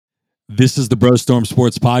This is the BroStorm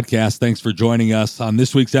Sports Podcast. Thanks for joining us. On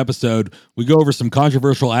this week's episode, we go over some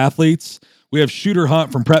controversial athletes. We have Shooter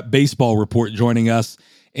Hunt from Prep Baseball Report joining us,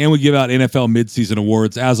 and we give out NFL midseason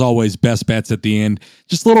awards. As always, best bets at the end.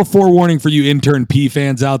 Just a little forewarning for you Intern P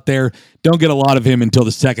fans out there. Don't get a lot of him until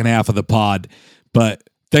the second half of the pod, but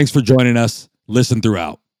thanks for joining us. Listen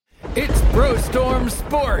throughout. It's BroStorm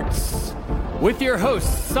Sports with your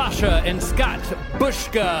hosts, Sasha and Scott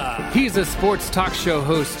Bushka. He's a sports talk show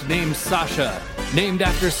host named Sasha, named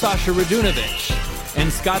after Sasha Radunovich.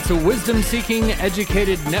 And Scott's a wisdom-seeking,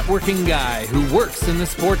 educated, networking guy who works in the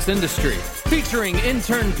sports industry. Featuring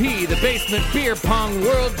Intern P, the basement beer pong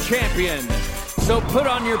world champion. So put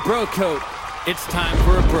on your bro coat. It's time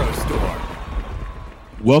for a BroStorm.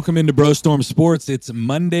 Welcome into BroStorm Sports. It's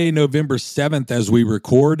Monday, November 7th as we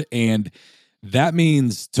record, and that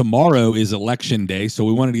means tomorrow is election day, so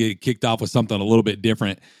we wanted to get kicked off with something a little bit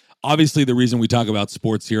different. Obviously, the reason we talk about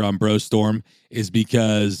sports here on BroStorm is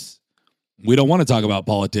because we don't want to talk about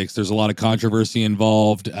politics. There's a lot of controversy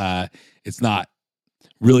involved. It's not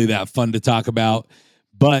really that fun to talk about,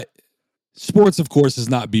 but sports, of course, is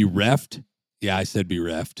not bereft. Yeah, I said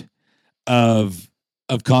bereft of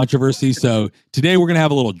controversy. So today we're going to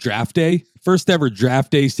have a little draft day, first ever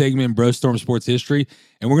draft day segment in BroStorm Sports history.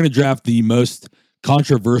 And we're going to draft the most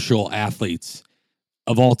controversial athletes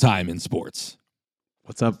of all time in sports.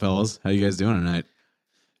 What's up, fellas? How you guys doing tonight?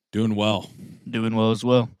 Doing well. Doing well as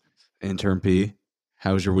well. Intern P,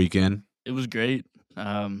 how was your weekend? It was great.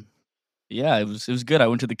 Yeah, it was good. I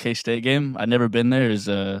went to the K-State game. I'd never been there.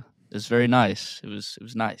 It was very nice. It was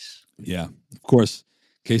nice. Yeah, of course,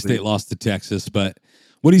 K-State lost to Texas, but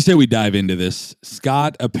what do you say we dive into this?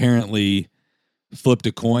 Scott apparently flipped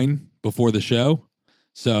a coin before the show.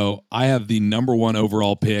 So I have the number one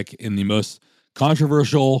overall pick in the most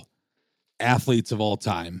controversial athletes of all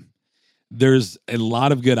time. There's a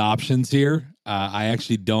lot of good options here. I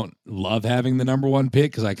actually don't love having the number one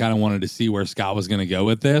pick because I kind of wanted to see where Scott was going to go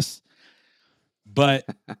with this. But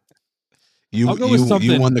you won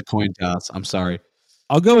the coin toss. I'm sorry.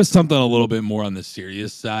 I'll go with something a little bit more on the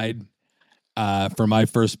serious side. For my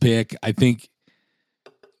first pick, I think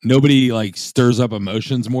nobody stirs up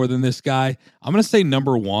emotions more than this guy. I'm going to say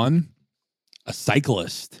number one, a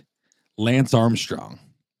cyclist, Lance Armstrong.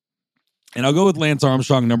 And I'll go with Lance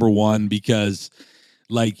Armstrong number one because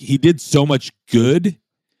he did so much good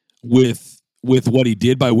with what he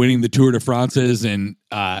did by winning the Tour de France's and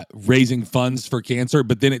raising funds for cancer.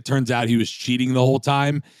 But then it turns out he was cheating the whole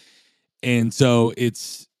time. And so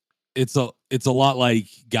it's a lot like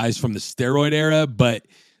guys from the steroid era, but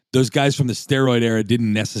those guys from the steroid era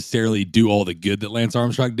didn't necessarily do all the good that Lance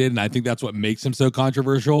Armstrong did. And I think that's what makes him so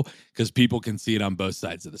controversial because people can see it on both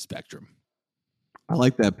sides of the spectrum. I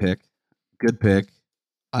like that pick. Good pick.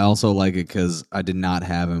 I also like it because I did not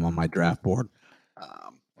have him on my draft board.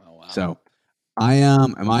 Wow. So I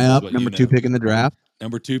am I up? Number two pick in the draft?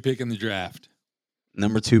 Number two pick in the draft.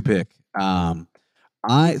 Number two pick.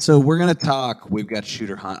 So we're going to talk, we've got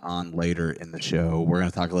Shooter Hunt on later in the show. We're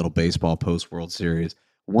going to talk a little baseball post-World Series.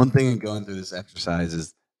 One thing in going through this exercise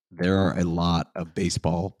is there are a lot of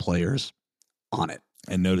baseball players on it.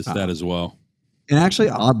 And notice that as well. And actually,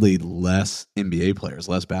 oddly, less NBA players,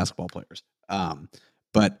 less basketball players.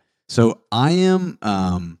 But so I am,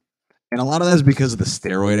 and a lot of that is because of the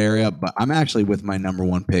steroid era, but I'm actually with my number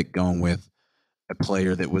one pick going with a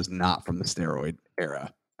player that was not from the steroid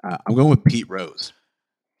era. I'm going with Pete Rose.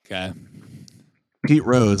 Okay. Pete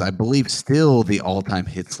Rose, I believe, still the all-time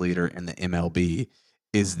hits leader in the MLB,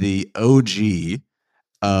 is the OG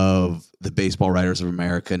of the Baseball Writers of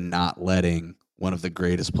America not letting one of the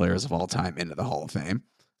greatest players of all time into the Hall of Fame,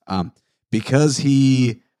 because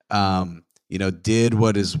he, did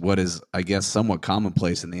what is I guess somewhat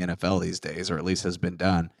commonplace in the NFL these days, or at least has been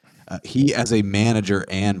done. He, as a manager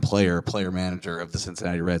and player manager of the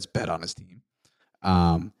Cincinnati Reds, bet on his team,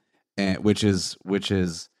 and which is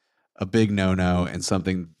a big no-no and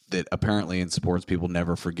something that apparently in sports people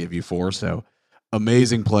never forgive you for. So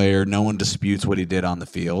amazing player. No one disputes what he did on the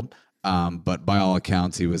field. But by all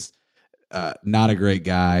accounts, he was not a great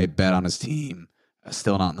guy, bet on his team,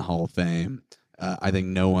 still not in the Hall of Fame. I think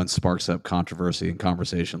no one sparks up controversy and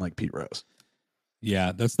conversation like Pete Rose.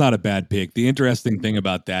 Yeah, that's not a bad pick. The interesting thing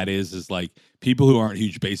about that is people who aren't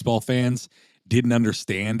huge baseball fans didn't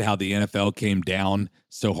understand how the NFL came down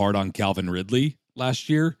so hard on Calvin Ridley last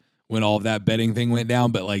year when all of that betting thing went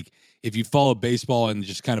down. But if you follow baseball and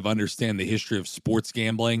just kind of understand the history of sports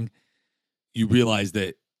gambling, you realize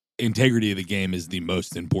that integrity of the game is the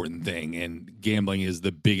most important thing, and gambling is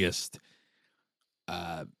the biggest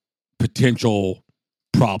potential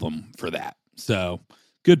problem for that. So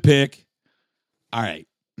good pick. All right.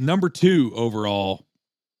 Number 2 overall.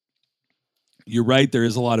 You're right. There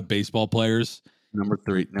is a lot of baseball players. Number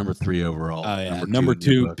three overall. Oh, yeah. Number Number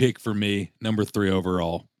 2 pick for me. Number 3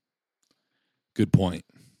 overall. Good point.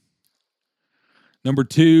 Number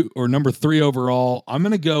 2 or number 3 overall. I'm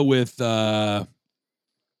going to go with, I'm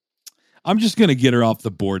just going to get her off the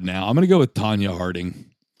board now. I'm going to go with Tonya Harding.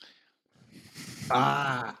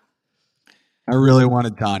 I really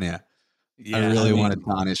wanted Tonya. Yeah, I really wanted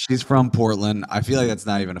Tonya. She's from Portland. I feel like that's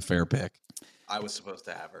not even a fair pick. I was supposed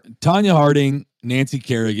to have her. Tonya Harding, Nancy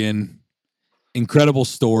Kerrigan, incredible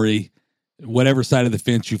story. Whatever side of the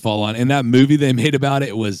fence you fall on. And that movie they made about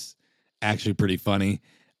it was actually pretty funny.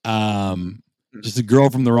 Just a girl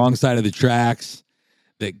from the wrong side of the tracks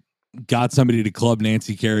that got somebody to club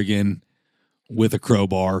Nancy Kerrigan with a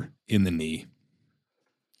crowbar in the knee.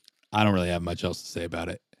 I don't really have much else to say about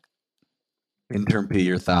it. Intern P,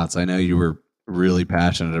 your thoughts? I know you were really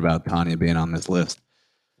passionate about Tonya being on this list.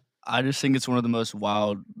 I just think it's one of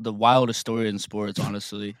the wildest story in sports,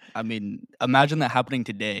 honestly. I mean, imagine that happening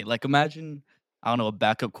today. Like, imagine, I don't know, a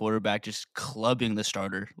backup quarterback just clubbing the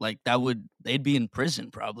starter. Like, they'd be in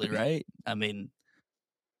prison probably, right? I mean,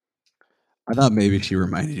 I thought maybe she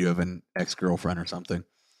reminded you of an ex-girlfriend or something.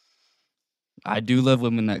 I do love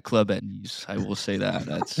women that club at knees. I will say that.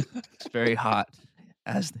 It's very hot,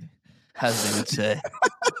 as they would say.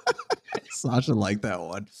 Sasha liked that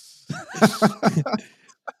one.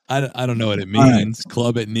 I don't know what it means. Right.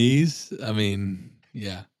 Club at knees. I mean,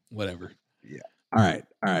 yeah, whatever. Yeah. All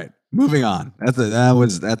right. Moving on. That's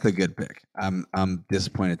a good pick. I'm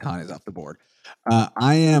disappointed Tanya's off the board.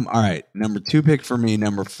 I am all right. Number 2 pick for me.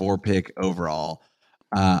 Number 4 pick overall.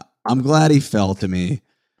 I'm glad he fell to me.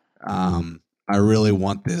 I really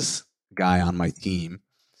want this guy on my team.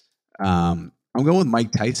 I'm going with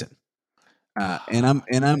Mike Tyson. And I'm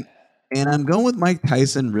going with Mike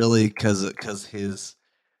Tyson really because his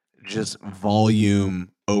just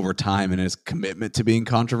volume over time and his commitment to being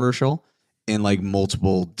controversial in like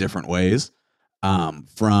multiple different ways.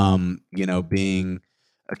 From being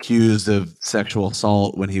accused of sexual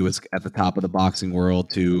assault when he was at the top of the boxing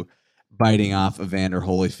world to biting off Evander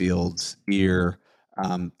Holyfield's ear,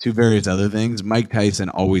 to various other things. Mike Tyson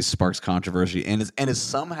always sparks controversy and is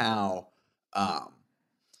somehow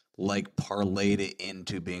like parlayed it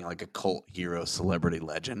into being like a cult hero, celebrity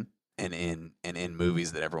legend, and in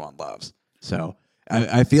movies that everyone loves. So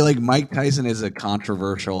I feel like Mike Tyson is a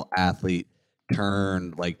controversial athlete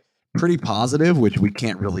turned like pretty positive, which we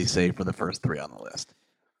can't really say for the first 3 on the list.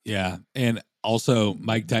 Yeah, and also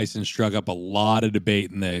Mike Tyson struck up a lot of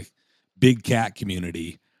debate in the big cat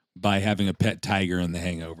community by having a pet tiger in The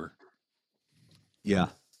Hangover. Yeah.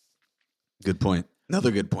 Good point.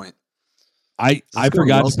 Another good point. I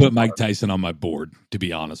forgot to put Mike Tyson on my board, to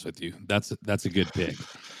be honest with you. That's a good pick.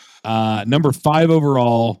 Number 5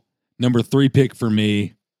 overall, number 3 pick for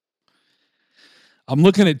me. I'm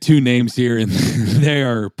looking at 2 names here, and they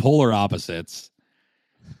are polar opposites.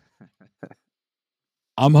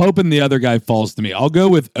 I'm hoping the other guy falls to me. I'll go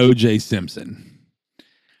with O.J. Simpson.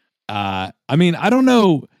 I mean, I don't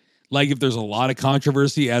know, like if there's a lot of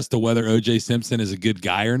controversy as to whether O.J. Simpson is a good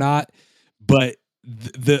guy or not, but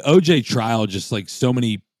the O.J. trial, just like so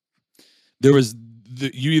many,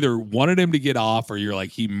 you either wanted him to get off or you're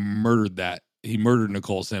like, he murdered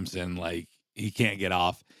Nicole Simpson. Like he can't get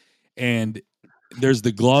off. And there's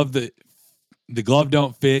the glove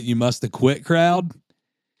don't fit, you must have quit crowd,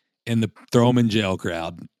 and the throw him in jail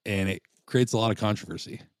crowd. And it creates a lot of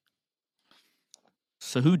controversy.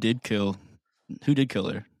 So who did kill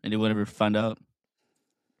her? Anyone ever find out?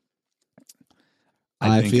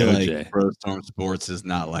 I feel OJ. Like BroStorm Sports is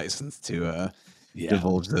not licensed to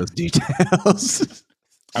divulge those details.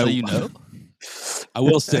 So I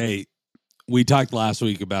will say, we talked last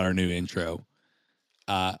week about our new intro.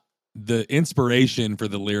 The inspiration for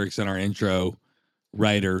the lyrics in our intro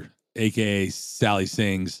writer, a.k.a. Sally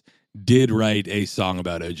Sings, did write a song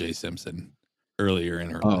about O.J. Simpson earlier in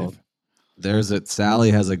her life. Sally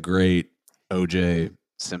has a great O.J.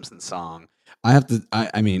 Simpson song.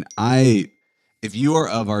 If you are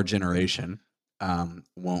of our generation,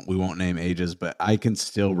 we won't name ages, but I can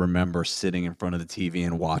still remember sitting in front of the TV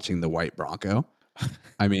and watching the white Bronco.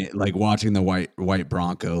 I mean, like watching the white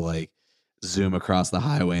Bronco like zoom across the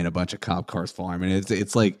highway and a bunch of cop cars fall. I mean,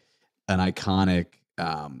 it's like an iconic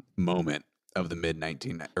moment of the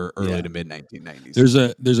early to mid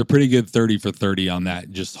 1990s. There's a pretty good 30 for 30 on that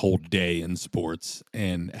just whole day in sports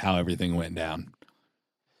and how everything went down.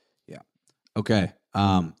 Yeah. Okay.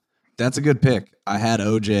 That's a good pick. I had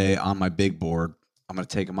OJ on my big board. I'm going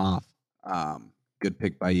to take him off. Good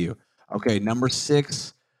pick by you. Okay, number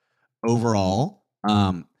 6 overall.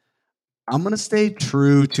 I'm I'm going to stay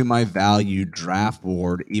true to my value draft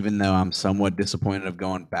board, even though I'm somewhat disappointed of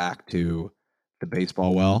going back to the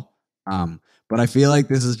baseball well. But I feel like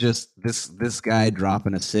this is just this guy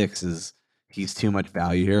dropping a 6 he's too much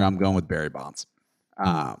value here. I'm going with Barry Bonds.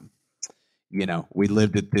 We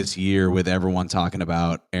lived it this year with everyone talking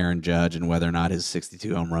about Aaron Judge and whether or not his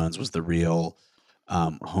 62 home runs was the real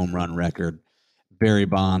home run record. Barry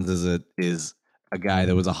Bonds is a guy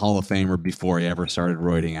that was a Hall of Famer before he ever started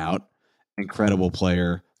roiding out. Incredible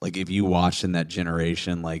player. Like if you watched in that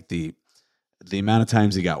generation, like the amount of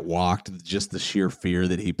times he got walked, just the sheer fear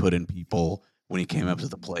that he put in people when he came up to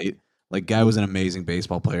the plate. Like guy was an amazing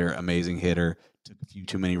baseball player, amazing hitter. Took a few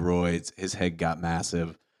too many roids. His head got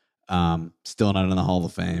massive. Still not in the Hall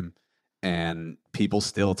of Fame, and people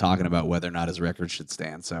still talking about whether or not his record should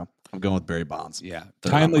stand. So I'm going with Barry Bonds. Yeah,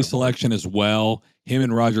 timely selection as well. Him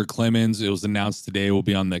and Roger Clemens, it was announced today, will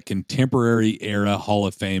be on the Contemporary Era Hall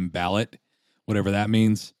of Fame ballot, whatever that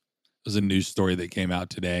means. It was a news story that came out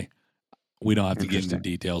today. We don't have to get into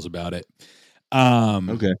details about it.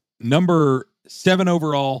 Okay. Number 7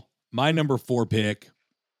 overall, my number 4 pick.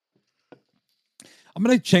 I'm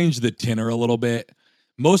going to change the tenor a little bit.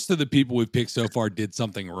 Most of the people we've picked so far did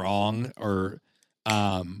something wrong or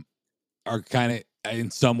are kind of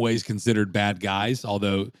in some ways considered bad guys,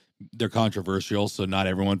 although they're controversial, so not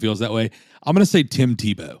everyone feels that way. I'm going to say Tim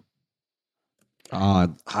Tebow.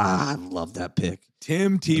 I love that pick.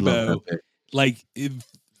 Tim Tebow,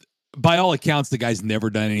 by all accounts, the guy's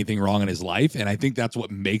never done anything wrong in his life, and I think that's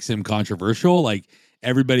what makes him controversial. Like,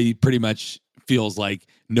 everybody pretty much feels like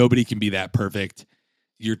nobody can be that perfect.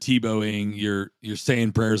 You're Tebowing, you're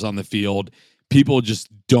saying prayers on the field. People just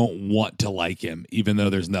don't want to like him, even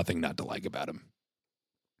though there's nothing not to like about him.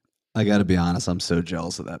 I got to be honest, I'm so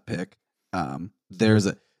jealous of that pick.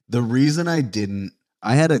 The reason I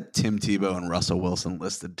had a Tim Tebow and Russell Wilson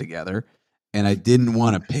listed together, and I didn't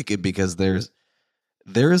want to pick it because there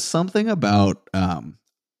is something about I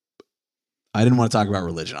didn't want to talk about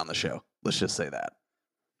religion on the show. Let's just say that.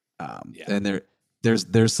 And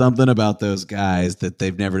there's something about those guys that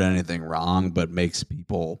they've never done anything wrong, but makes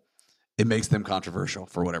them controversial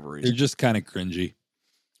for whatever reason. They're just kind of cringy.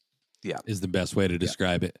 Yeah, is the best way to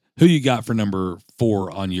describe it. Who you got for number 4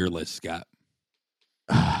 on your list, Scott?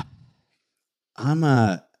 I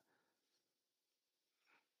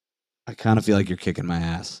kind of feel like you're kicking my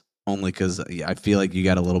ass, only because I feel like you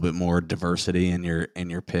got a little bit more diversity in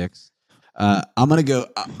your picks. I'm gonna go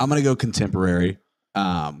contemporary,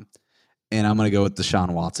 and I'm gonna go with Deshaun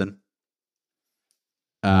Watson.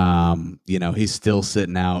 He's still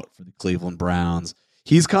sitting out for the Cleveland Browns.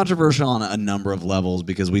 He's controversial on a number of levels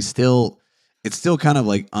because it's still kind of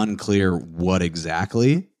like unclear what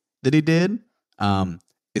exactly that he did.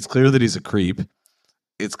 It's clear that he's a creep.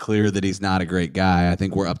 It's clear that he's not a great guy. I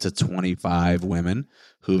think we're up to 25 women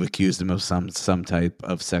who've accused him of some type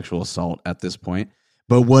of sexual assault at this point.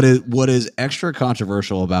 But what is extra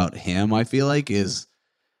controversial about him, I feel like, is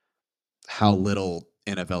how little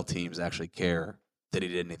NFL teams actually care that he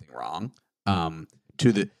did anything wrong.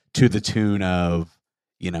 To the tune of,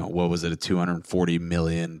 what was it, a $240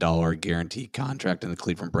 million guaranteed contract, and the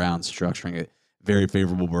Cleveland Browns structuring it very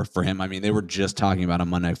favorable for him. I mean, they were just talking about on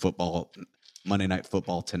Monday Night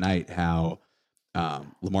Football tonight how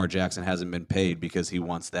Lamar Jackson hasn't been paid because he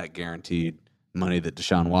wants that guaranteed money that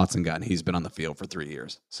Deshaun Watson got, and he's been on the field for 3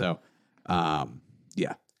 years. So,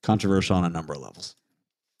 controversial on a number of levels.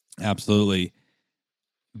 Absolutely.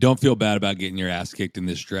 Don't feel bad about getting your ass kicked in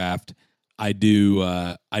this draft. I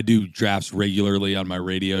do drafts regularly on my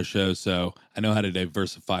radio show, so I know how to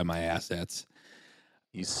diversify my assets.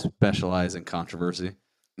 You specialize in controversy.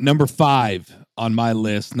 Number 5 on my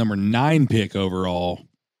list, number 9 pick overall.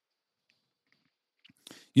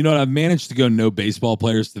 You know what? I've managed to go no baseball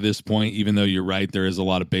players to this point, even though you're right, there is a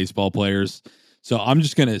lot of baseball players. So I'm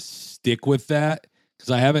just going to stick with that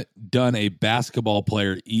because I haven't done a basketball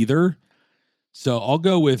player either. So I'll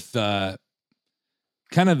go with kind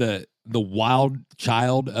of the wild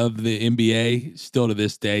child of the NBA still to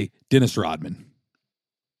this day, Dennis Rodman.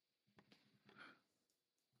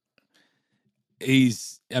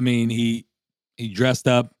 He dressed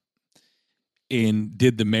up and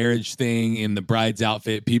did the marriage thing in the bride's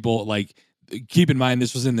outfit. People keep in mind,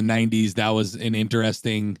 this was in the 90s. That was an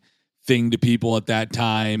interesting thing to people at that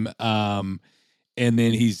time. And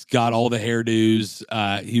then he's got all the hairdos.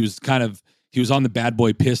 He was on the Bad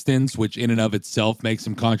Boy Pistons, which in and of itself makes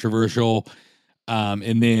him controversial.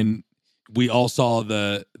 And then we all saw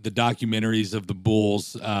the documentaries of the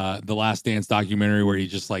Bulls, the Last Dance documentary, where he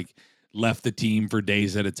just left the team for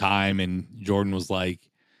days at a time. And Jordan was like,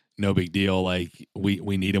 no big deal.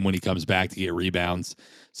 We need him when he comes back to get rebounds.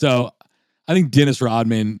 So I think Dennis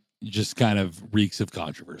Rodman just kind of reeks of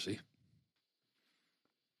controversy.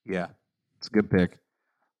 Yeah, it's a good pick.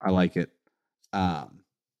 I like it. All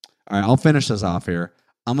right, I'll finish this off here.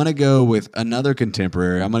 I'm going to go with another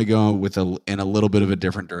contemporary. I'm going to go with in a little bit of a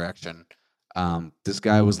different direction. This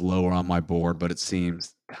guy was lower on my board, but it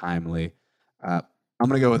seems timely. I'm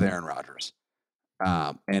going to go with Aaron Rodgers.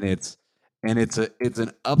 And it's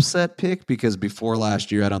an upset pick because before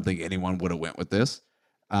last year, I don't think anyone would have went with this.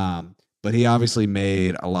 But he obviously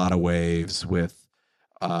made a lot of waves with,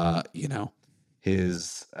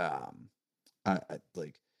 his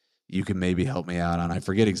like. You can maybe help me out on. I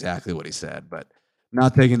forget exactly what he said, but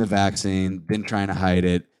not taking the vaccine, then trying to hide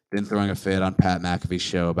it, then throwing a fit on Pat McAfee's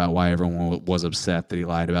show about why everyone was upset that he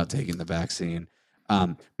lied about taking the vaccine.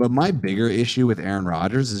 But my bigger issue with Aaron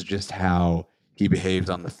Rodgers is just how he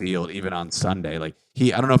behaved on the field, even on Sunday. Like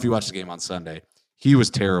I don't know if you watched the game on Sunday. He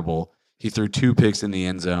was terrible. He threw 2 picks in the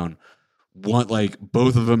end zone,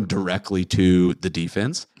 both of them directly to the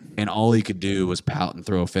defense, and all he could do was pout and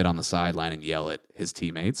throw a fit on the sideline and yell at his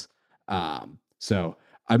teammates. So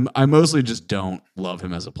I mostly just don't love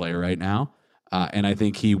him as a player right now. And I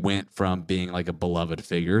think he went from being like a beloved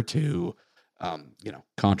figure to,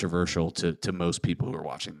 controversial to most people who are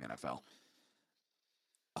watching the NFL.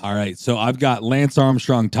 All right. So I've got Lance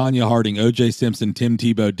Armstrong, Tonya Harding, OJ Simpson, Tim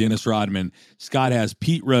Tebow, Dennis Rodman. Scott has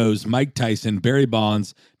Pete Rose, Mike Tyson, Barry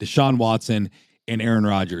Bonds, Deshaun Watson, and Aaron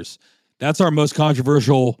Rodgers. That's our most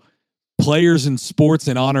controversial players in sports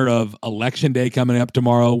in honor of Election Day coming up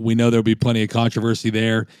tomorrow. We know there'll be plenty of controversy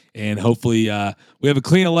there, and hopefully we have a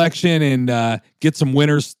clean election and get some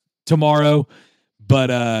winners tomorrow.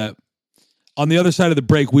 But on the other side of the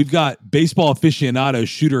break, we've got baseball aficionado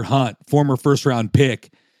Shooter Hunt, former first-round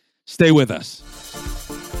pick. Stay with us.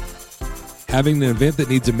 Having an event that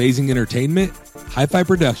needs amazing entertainment? Hi-Fi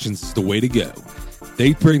Productions is the way to go.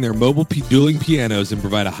 They bring their mobile dueling pianos and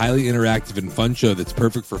provide a highly interactive and fun show that's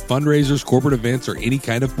perfect for fundraisers, corporate events, or any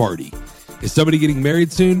kind of party. Is somebody getting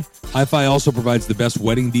married soon? Hi-Fi also provides the best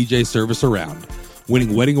wedding DJ service around,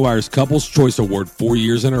 winning Wedding Wire's Couples Choice Award 4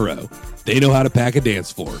 years in a row. They know how to pack a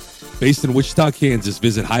dance floor. Based in Wichita, Kansas,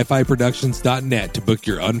 visit hifiproductions.net to book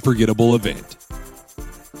your unforgettable event.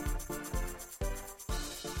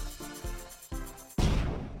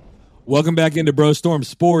 Welcome back into BroStorm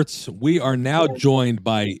Sports. We are now joined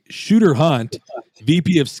by Shooter Hunt,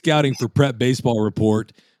 VP of Scouting for Prep Baseball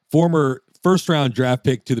Report, former first-round draft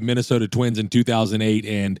pick to the Minnesota Twins in 2008,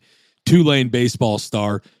 and Tulane baseball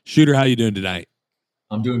star. Shooter, how you doing tonight?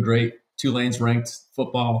 I'm doing great. Tulane's ranked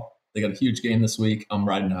football. They got a huge game this week. I'm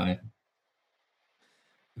riding high.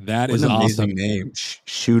 That what is an awesome. Amazing name,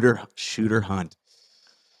 Shooter Hunt.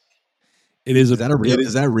 It is. Is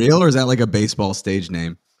that real, or is that like a baseball stage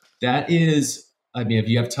name? That is, if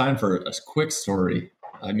you have time for a quick story,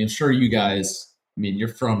 I'm sure you guys, you're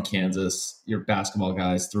from Kansas, you're basketball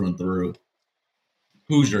guys through and through.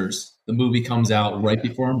 Hoosiers, the movie comes out right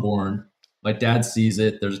before I'm born. My dad sees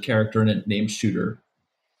it. There's a character in it named Shooter.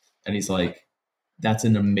 And he's like, that's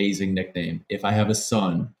an amazing nickname. If I have a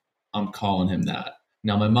son, I'm calling him that.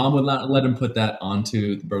 Now, my mom would not let him put that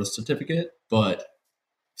onto the birth certificate, but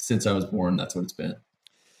since I was born, that's what it's been.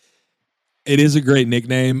 It is a great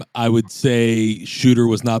nickname. I would say Shooter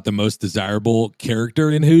was not the most desirable character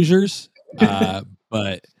in Hoosiers,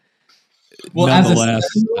 but nonetheless,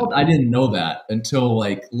 as a 7-year-old, I didn't know that until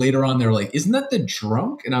later on. They're like, "Isn't that the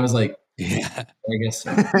drunk?" And I was like, "Yeah, I guess so."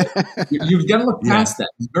 You've got to look past that.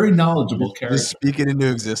 He's a very knowledgeable character. Just speak it into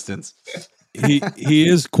existence. he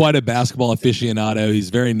is quite a basketball aficionado. He's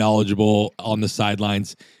very knowledgeable on the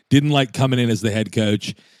sidelines. Didn't like coming in as the head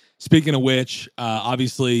coach. Speaking of which,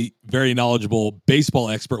 obviously very knowledgeable baseball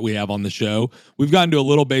expert we have on the show. We've gotten to a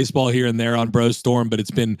little baseball here and there on BroStorm, but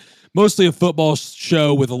it's been mostly a football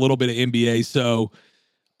show with a little bit of NBA. So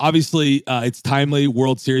obviously it's timely.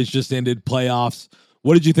 World Series just ended, playoffs.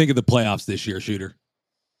 What did you think of the playoffs this year, Shooter?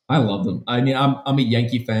 I love them. I'm a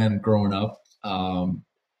Yankee fan growing up,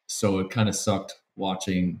 so it kind of sucked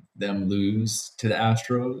watching them lose to the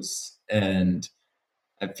Astros. And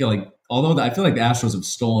I feel like the Astros have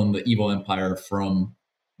stolen the evil empire from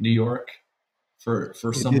New York for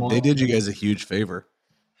someone. They did you guys a huge favor.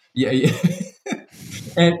 Yeah.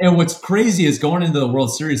 and what's crazy is going into the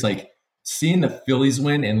World Series, seeing the Phillies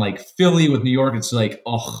win and Philly with New York, it's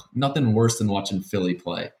nothing worse than watching Philly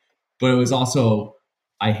play. But it was also,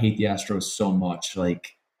 I hate the Astros so much.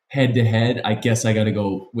 Head to head, I guess I got to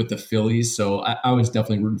go with the Phillies. So I was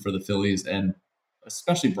definitely rooting for the Phillies, and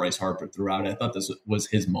especially Bryce Harper throughout. I thought this was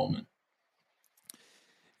his moment.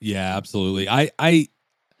 Yeah, absolutely. I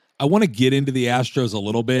want to get into the Astros a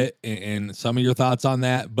little bit and some of your thoughts on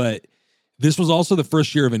that, but this was also the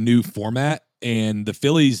first year of a new format, and the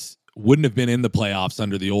Phillies wouldn't have been in the playoffs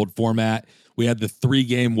under the old format. We had the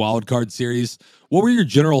 3-game wild card series. What were your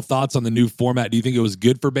general thoughts on the new format? Do you think it was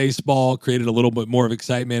good for baseball, created a little bit more of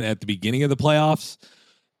excitement at the beginning of the playoffs?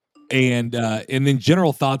 And then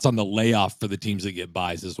general thoughts on the layoff for the teams that get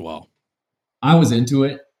buys as well. I was into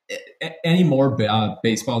it. Any more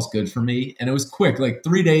baseball is good for me, and it was quick, like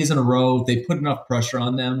 3 days in a row. They put enough pressure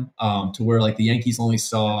on them to where like the Yankees only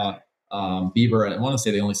saw Bieber. I want to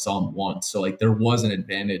say they only saw him once, so like there was an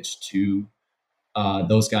advantage to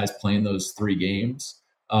those guys playing those 3 games.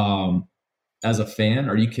 As a fan,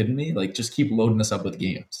 are you kidding me? Like, just keep loading us up with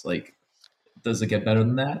games. Like, does it get better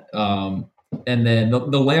than that? And then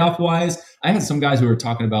the layoff wise, I had some guys who were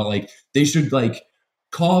talking about like they should like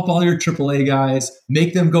call up all your AAA guys,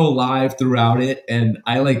 make them go live throughout it. And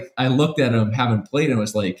I looked at them having played and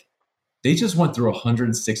was like, they just went through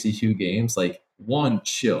 162 games. Like, one,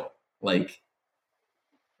 chill. Like,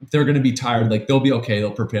 they're going to be tired. Like, they'll be okay.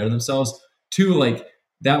 They'll prepare themselves. 2, like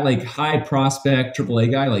that like high prospect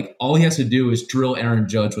AAA guy, like all he has to do is drill Aaron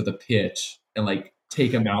Judge with a pitch and like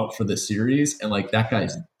take him out for the series. And like that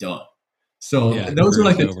guy's done. So those are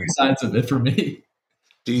like the 2 sides of it for me.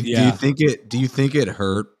 Do you think it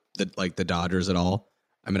hurt the Dodgers at all?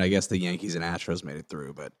 I mean, I guess the Yankees and Astros made it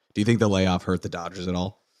through, but do you think the layoff hurt the Dodgers at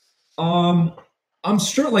all? I'm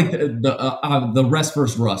sure like the rest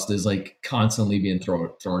versus rust is like constantly being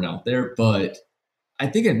thrown out there, but I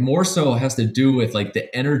think it more so has to do with like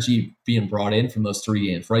the energy being brought in from those 3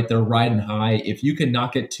 games, right? They're riding high. If you can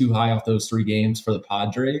not get too high off those 3 games for the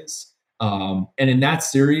Padres, and in that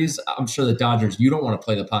series, I'm sure the Dodgers, you don't want to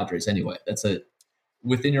play the Padres anyway. That's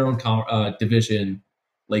within your own division.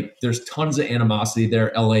 Like there's tons of animosity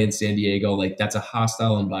there, LA and San Diego. Like that's a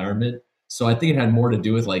hostile environment. So I think it had more to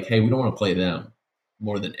do with like, hey, we don't want to play them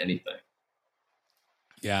more than anything.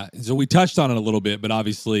 Yeah. So we touched on it a little bit, but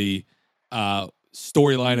obviously,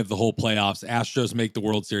 storyline of the whole playoffs, Astros make the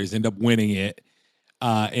World Series, end up winning it.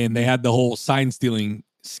 And they had the whole sign stealing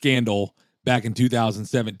scandal back in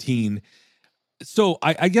 2017. So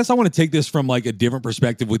I guess I want to take this from like a different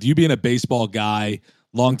perspective with you being a baseball guy,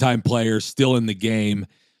 longtime player, still in the game.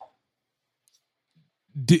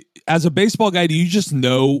 As a baseball guy, do you just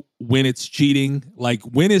know when it's cheating? Like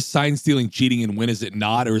when is sign stealing cheating and when is it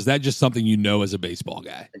not? Or is that just something you know as a baseball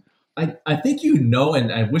guy? I think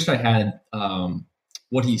and I wish I had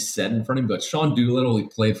what he said in front of him, but Sean Doolittle, he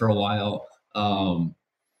played for a while,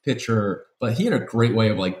 pitcher, but he had a great way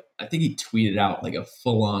of like, I think he tweeted out like a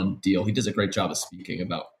full-on deal. He does a great job of speaking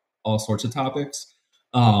about all sorts of topics.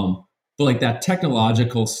 But like that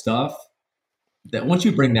technological stuff, that once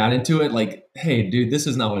you bring that into it, like, hey, dude, this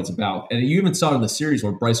is not what it's about. And you even saw it in the series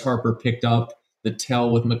where Bryce Harper picked up the tell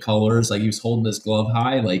with McCullers, like he was holding his glove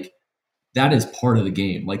high, like, that is part of the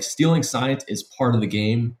game. Like stealing signs is part of the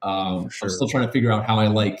game. Sure. I'm still trying to figure out how I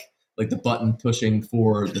like the button pushing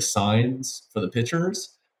for the signs for the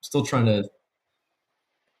pitchers. I'm still trying to.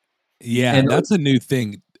 Yeah, that's a new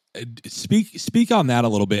thing. Speak on that a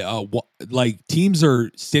little bit. Like teams are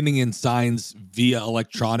sending in signs via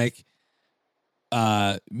electronic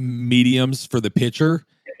mediums for the pitcher.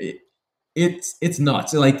 It's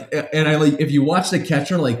nuts. Like, and I like if you watch the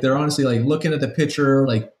catcher, like they're honestly like looking at the pitcher,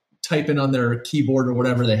 like typing on their keyboard or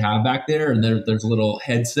whatever they have back there, and there's a little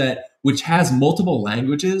headset which has multiple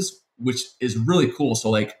languages, which is really cool. So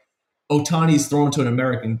like Ohtani's thrown to an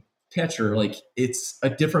American pitcher, like it's a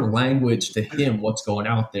different language to him what's going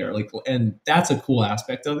out there, like, and that's a cool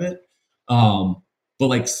aspect of it. But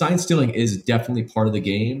like sign stealing is definitely part of the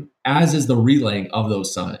game, as is the relaying of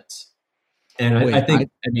those signs. And I think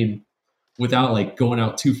I mean, without like going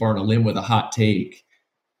out too far on a limb with a hot take,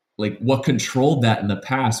 like what controlled that in the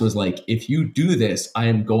past was like, if you do this, I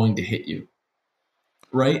am going to hit you.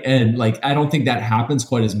 Right. And like, I don't think that happens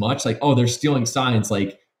quite as much. Like, oh, they're stealing signs.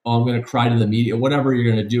 Like, oh, I'm going to cry to the media, whatever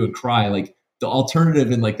you're going to do and cry. Like the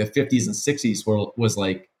alternative in like the 50s and 60s was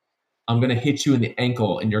like, I'm going to hit you in the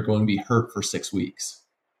ankle and you're going to be hurt for 6 weeks.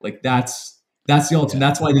 Like that's the ultimate. Yeah.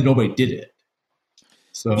 That's why nobody did it.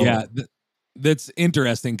 So yeah, that's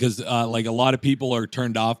interesting. Cause like a lot of people are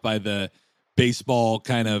turned off by the baseball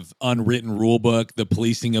kind of unwritten rule book, the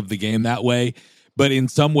policing of the game that way. But in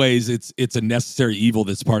some ways it's a necessary evil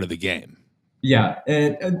that's part of the game. Yeah.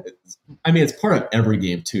 And I mean, it's part of every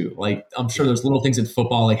game too. Like I'm sure there's little things in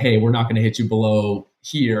football, like, hey, we're not going to hit you below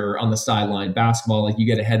here on the sideline. Basketball, like you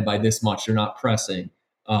get ahead by this much, you're not pressing.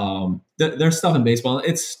 There's stuff in baseball.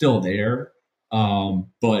 It's still there.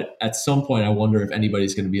 But at some point I wonder if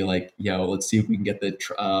anybody's going to be like, yo, let's see if we can get the,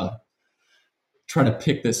 try to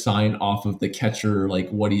pick the sign off of the catcher, like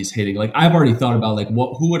what he's hitting. Like I've already thought about like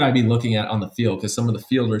who would I be looking at on the field? Cause some of the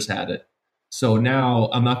fielders had it. So now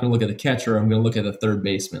I'm not going to look at the catcher. I'm going to look at the third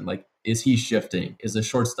baseman. Like, is he shifting? Is the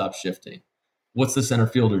shortstop shifting? What's the center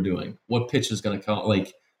fielder doing? What pitch is going to come?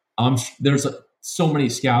 Like, there's so many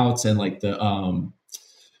scouts and like the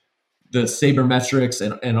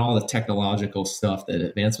sabermetrics and all the technological stuff that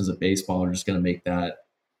advancements of baseball are just going to make that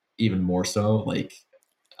even more so. Like,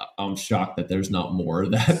 I'm shocked that there's not more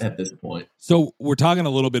of that at this point. So we're talking a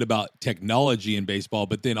little bit about technology in baseball,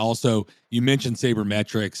 but then also you mentioned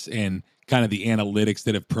sabermetrics and kind of the analytics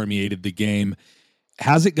that have permeated the game.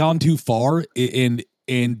 Has it gone too far? And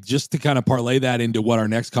just to kind of parlay that into what our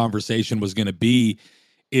next conversation was going to be,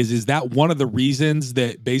 is that one of the reasons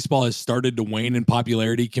that baseball has started to wane in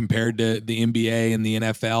popularity compared to the NBA and the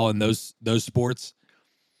NFL and those sports?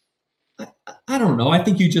 I don't know. I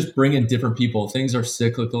think you just bring in different people. Things are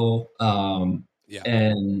cyclical.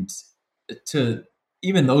 And to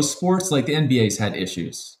even those sports, like the NBA's had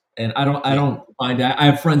issues. And I don't find that. I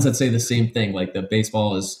have friends that say the same thing. Like the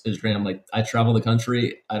baseball is random. Like, I travel the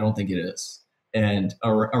country. I don't think it is. And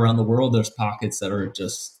around the world, there's pockets that are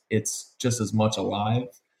it's just as much alive.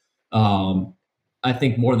 I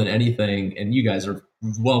think more than anything, and you guys are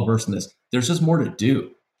well versed in this, there's just more to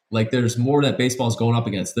do. Like, there's more that baseball is going up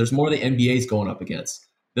against. There's more the NBA is going up against.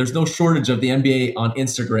 There's no shortage of the NBA on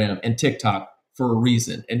Instagram and TikTok for a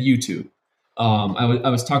reason, and YouTube. I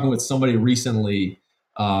was talking with somebody recently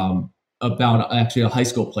about actually a high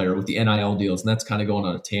school player with the NIL deals, and that's kind of going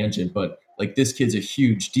on a tangent. But like, this kid's a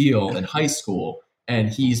huge deal in high school, and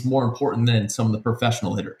he's more important than some of the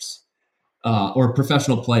professional hitters or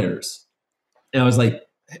professional players. And I was like,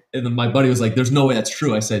 and then my buddy was like, "There's no way that's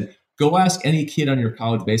true." I said, go ask any kid on your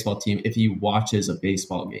college baseball team if he watches a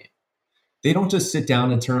baseball game. They don't just sit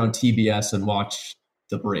down and turn on TBS and watch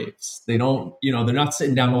the Braves. They don't, they're not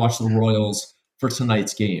sitting down to watch the Royals for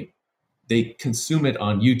tonight's game. They consume it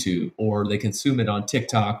on YouTube, or they consume it on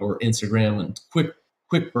TikTok or Instagram and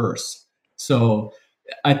quick bursts. So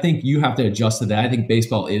I think you have to adjust to that. I think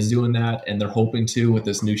baseball is doing that, and they're hoping to with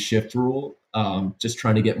this new shift rule, just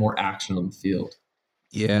trying to get more action on the field.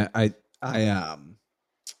 Yeah, I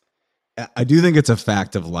do think it's a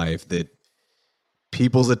fact of life that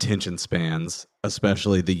people's attention spans,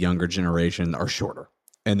 especially the younger generation, are shorter,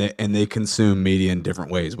 and they consume media in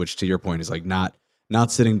different ways. Which, to your point, is like not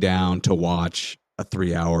sitting down to watch a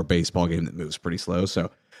 3-hour baseball game that moves pretty slow.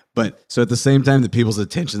 So at the same time that people's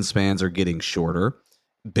attention spans are getting shorter,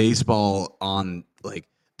 baseball on like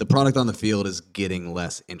the product on the field is getting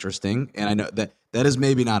less interesting. And I know that is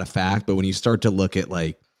maybe not a fact, but when you start to look at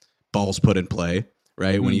like balls put in play,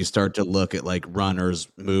 right? Mm-hmm. When you start to look at like runners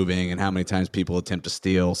moving and how many times people attempt to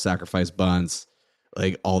steal, sacrifice bunts,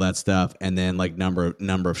 like all that stuff, and then like number of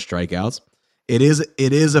strikeouts, it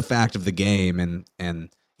is a fact of the game. And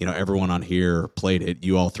everyone on here played it.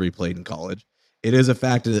 You all three played in college. It is a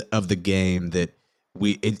fact of the game that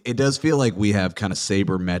it does feel like we have kind of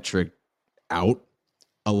sabermetric out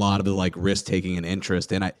a lot of the like risk taking and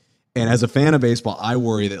interest. And as a fan of baseball, I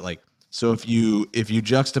worry that like, so if you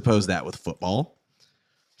juxtapose that with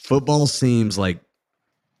football seems like,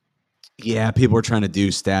 yeah, people are trying to do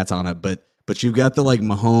stats on it, but you've got the like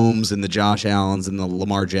Mahomes and the Josh Allens and the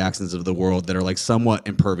Lamar Jacksons of the world that are like somewhat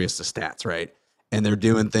impervious to stats, right? And they're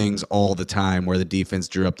doing things all the time where the defense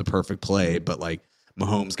drew up the perfect play, but like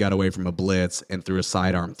Mahomes got away from a blitz and threw a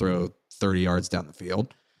sidearm throw 30 yards down the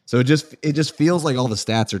field. So it just feels like all the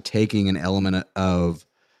stats are taking an element of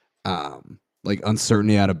like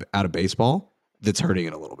uncertainty out of baseball that's hurting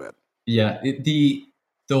it a little bit. Yeah, the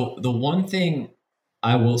one thing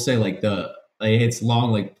I will say, like it's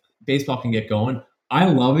long, like baseball can get going. I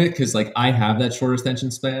love it because like I have that short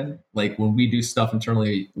attention span. Like when we do stuff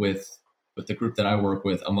internally with the group that I work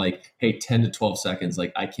with, I'm like, hey, 10 to 12 seconds.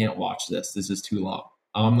 Like, I can't watch this. This is too long.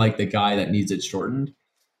 I'm like the guy that needs it shortened.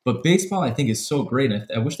 But baseball, I think, is so great. And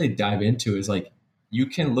I wish they'd dive into is like, you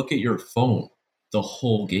can look at your phone the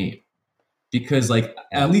whole game. Because like,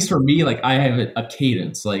 at least for me, like I have a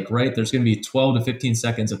cadence, like, right, there's going to be 12 to 15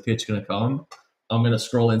 seconds of pitch going to come. I'm going to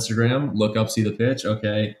scroll Instagram, look up, see the pitch.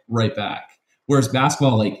 Okay, right back. Whereas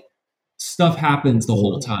basketball, like, stuff happens the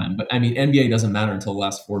whole time. But I mean, NBA doesn't matter until the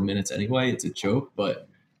last 4 minutes anyway. It's a joke. But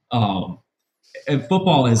and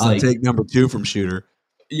football is I'll take number 2 from Shooter.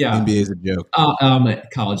 Yeah, NBA is a joke. I'm a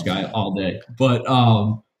college guy all day. But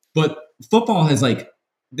football has like,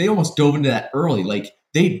 they almost dove into that early. Like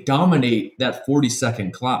they dominate that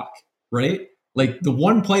 40-second clock, right? Like the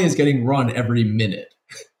one play is getting run every minute.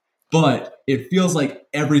 But it feels like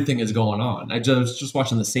everything is going on. I was just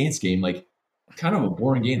watching the Saints game, like kind of a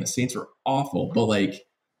boring game. The Saints were awful, but like,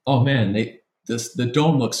 oh man, the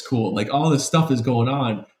dome looks cool. Like all this stuff is going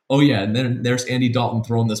on. oh yeah, and then there's Andy Dalton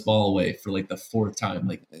throwing this ball away for like the 4th time.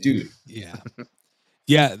 Like, dude. Yeah.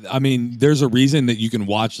 Yeah, I mean, there's a reason that you can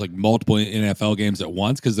watch like multiple NFL games at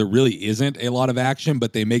once because there really isn't a lot of action,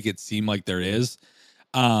 but they make it seem like there is.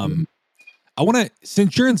 I want to,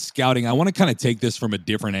 since you're in scouting, I want to kind of take this from a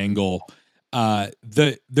different angle.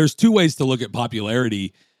 There's 2 ways to look at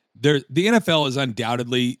popularity. The NFL is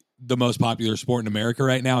undoubtedly the most popular sport in America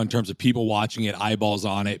right now in terms of people watching it, eyeballs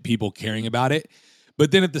on it, people caring about it.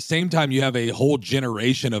 But then at the same time, you have a whole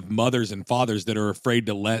generation of mothers and fathers that are afraid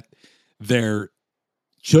to let their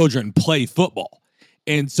children play football.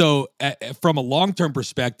 And so from a long-term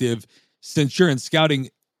perspective, since you're in scouting,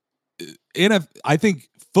 I think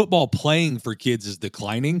football playing for kids is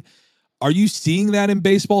declining. Are you seeing that in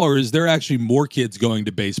baseball, or is there actually more kids going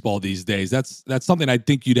to baseball these days? That's something I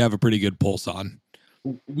think you'd have a pretty good pulse on.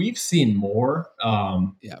 We've seen more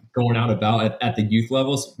going out about at the youth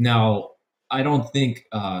levels. Now, I don't think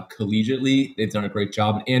collegiately they've done a great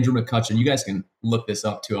job. And Andrew McCutcheon, you guys can look this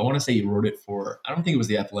up too. I want to say he wrote it for, I don't think it was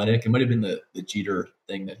The Athletic. It might have been the Jeter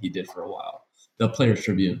thing that he did for a while, the Players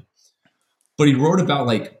Tribune. But he wrote about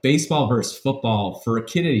like baseball versus football for a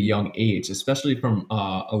kid at a young age, especially from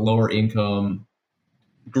a lower income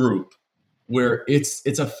group, where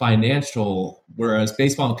it's a financial, whereas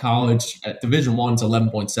baseball in college at Division I is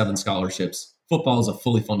 11.7 scholarships. Football is a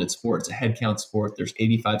fully funded sport. It's a head count sport. There's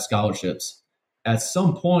 85 scholarships. At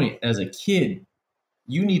some point as a kid,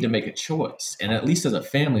 you need to make a choice. And at least as a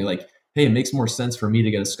family, like, hey, it makes more sense for me to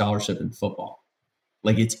get a scholarship in football.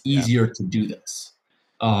 Like, it's easier to do this.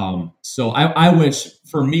 So I wish,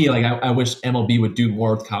 for me, like I wish MLB would do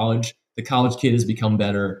more with college. The college kid has become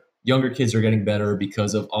better. Younger kids are getting better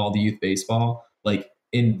because of all the youth baseball. Like,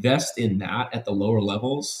 invest in that at the lower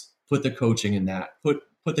levels. Put the coaching in that. Put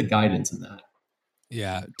the guidance in that.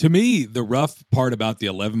 Yeah. To me, the rough part about the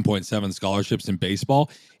 11.7 scholarships in baseball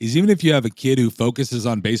is even if you have a kid who focuses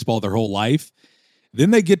on baseball their whole life,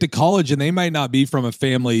 then they get to college and they might not be from a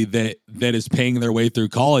family that is paying their way through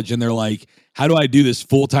college. And they're like, how do I do this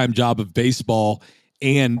full-time job of baseball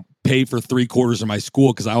and pay for 3/4 of my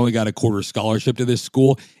school because I only got a quarter scholarship to this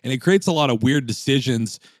school? And it creates a lot of weird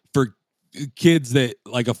decisions for kids that,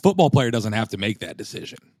 like, a football player doesn't have to make that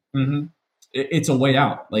decision. Mm-hmm. It's a way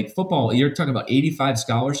out. Like football, you're talking about 85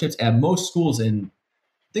 scholarships at most schools. And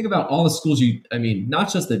think about all the schools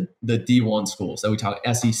not just the D1 schools that we talk,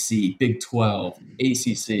 SEC, Big 12,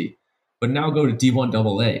 ACC, but now go to D1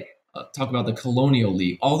 AA. Talk about the Colonial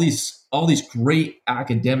League, all these great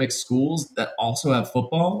academic schools that also have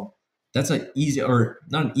football. That's an easy, or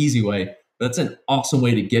not an easy way, but that's an awesome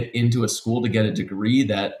way to get into a school to get a degree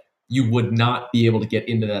that you would not be able to get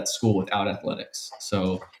into that school without athletics.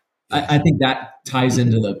 So I think that ties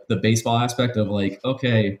into the baseball aspect of like,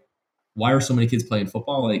 okay, why are so many kids playing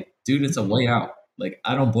football? Like, dude, it's a way out. Like,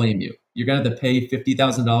 I don't blame you. You're going to have to pay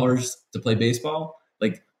 $50,000 to play baseball.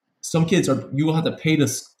 Like, some kids you will have to pay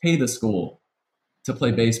the school to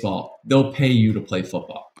play baseball. They'll pay you to play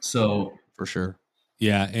football. So for sure.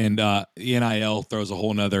 Yeah. And NIL throws a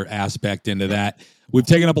whole nother aspect into that. We've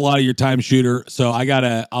taken up a lot of your time, Shooter. So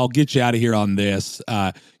I'll get you out of here on this.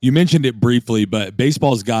 You mentioned it briefly, but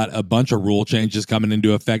baseball's got a bunch of rule changes coming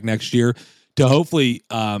into effect next year to hopefully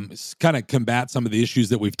kind of combat some of the issues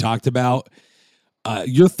that we've talked about.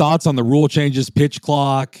 Your thoughts on the rule changes, pitch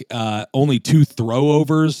clock, only 2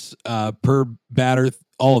 throwovers per batter,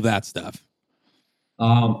 all of that stuff.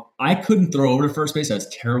 I couldn't throw over to first base. I was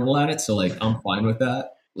terrible at it. So like, I'm fine with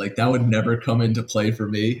that. Like, that would never come into play for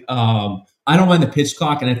me. I don't mind the pitch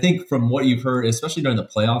clock. And I think from what you've heard, especially during the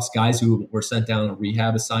playoffs, guys who were sent down on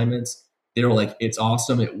rehab assignments, they were like, it's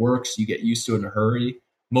awesome. It works. You get used to it in a hurry.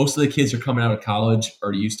 Most of the kids are coming out of college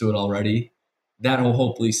are used to it already. That will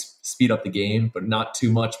hopefully speed up the game, but not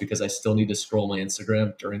too much because I still need to scroll my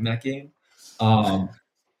Instagram during that game. And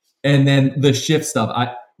then the shift stuff,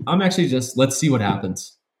 I'm actually just, let's see what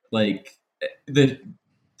happens. Like the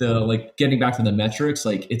like getting back to the metrics,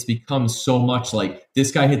 like it's become so much like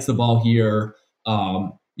this guy hits the ball here.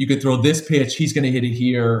 You could throw this pitch, he's going to hit it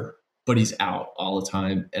here, but he's out all the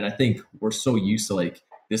time. And I think we're so used to like,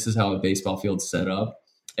 this is how a baseball field's set up.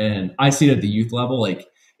 And I see it at the youth level. Like,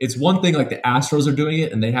 it's one thing like the Astros are doing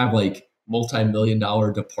it and they have like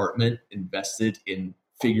multi-million-dollar department invested in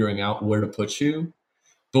figuring out where to put you.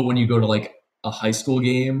 But when you go to like a high school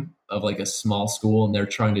game of like a small school and they're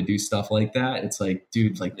trying to do stuff like that, it's like,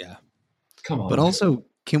 dude, like, yeah, come on. But also,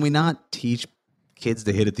 can we not teach kids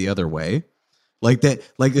to hit it the other way? Like that,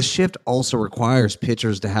 like the shift also requires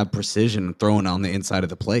pitchers to have precision throwing on the inside of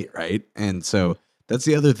the plate, right? And so that's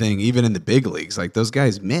the other thing, even in the big leagues, like those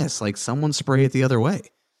guys miss, like someone spray it the other way.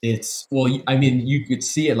 I mean, you could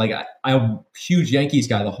see it. Like I'm a huge Yankees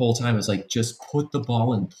guy the whole time. It's like just put the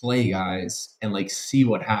ball in play, guys, and like see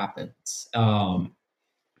what happens.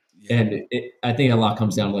 And I think a lot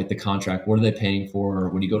comes down to like the contract. What are they paying for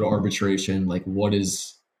when you go to arbitration? Like what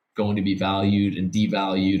is going to be valued and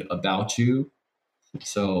devalued about you?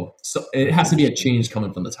 So it has to be a change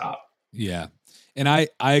coming from the top. Yeah. And I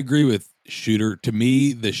agree with Shooter. To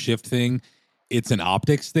me, the shift thing, it's an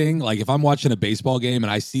optics thing. Like if I'm watching a baseball game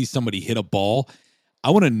and I see somebody hit a ball,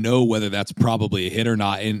 I want to know whether that's probably a hit or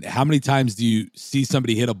not. And how many times do you see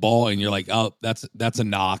somebody hit a ball and you're like, oh, that's a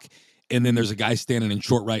knock. And then there's a guy standing in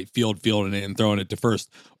short right field, fielding it and throwing it to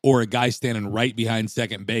first, or a guy standing right behind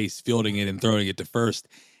second base, fielding it and throwing it to first.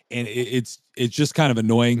 And it's just kind of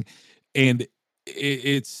annoying. And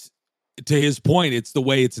it's, to his point, it's the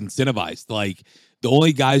way it's incentivized. Like the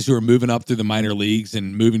only guys who are moving up through the minor leagues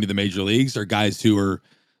and moving to the major leagues are guys who are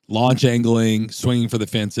launch angling, swinging for the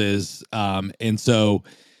fences. And so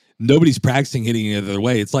nobody's practicing hitting it the other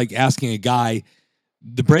way. It's like asking a guy,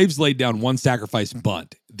 the Braves laid down one sacrifice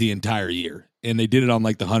bunt the entire year, and they did it on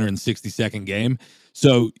like the 162nd game.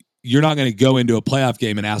 So you're not going to go into a playoff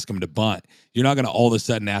game and ask them to bunt. You're not going to all of a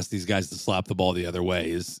sudden ask these guys to slap the ball the other way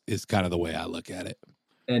is kind of the way I look at it.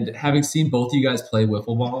 And having seen both of you guys play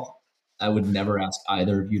wiffle ball, I would never ask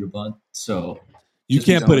either of you to bunt. So you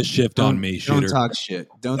can't put a shift on me, Shooter. Don't talk shit.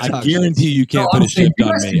 I guarantee you can't put a shift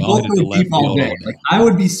on me. I'll hit it to left field all day. Like I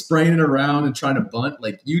would be spraying it around and trying to bunt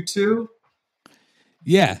like you two.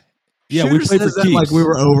 Yeah. Yeah, Shooter we played says for that keeps. like we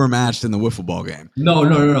were overmatched in the wiffle ball game.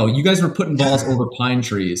 No. You guys were putting balls over pine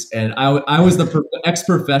trees, and I was the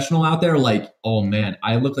ex-professional out there. Like, oh man,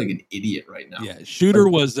 I look like an idiot right now. Yeah, Shooter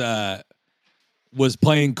was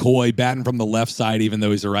playing coy, batting from the left side, even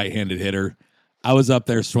though he's a right-handed hitter. I was up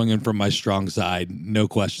there swinging from my strong side, no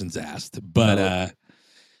questions asked. But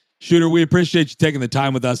Shooter, we appreciate you taking the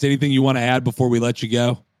time with us. Anything you want to add before we let you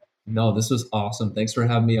go? No, this was awesome. Thanks for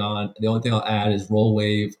having me on. The only thing I'll add is roll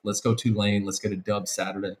wave. Let's go Tulane. Let's get a dub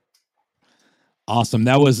Saturday. Awesome.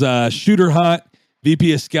 That was Shooter Hunt,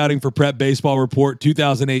 VP of Scouting for Prep Baseball Report,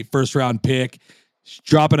 2008 first-round pick,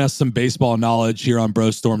 dropping us some baseball knowledge here on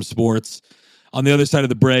BroStorm Sports. On the other side of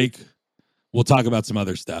the break, we'll talk about some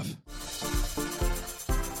other stuff.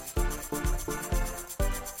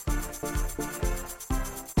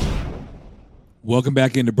 Welcome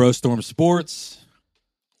back into BroStorm Sports,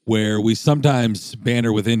 where we sometimes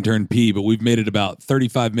banter with Intern P, but we've made it about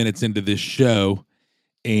 35 minutes into this show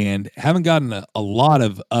and haven't gotten a lot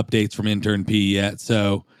of updates from Intern P yet.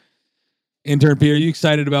 So, Intern P, are you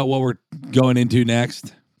excited about what we're going into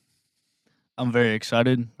next? I'm very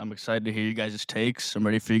excited. I'm excited to hear you guys' takes. I'm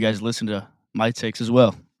ready for you guys to listen to my takes as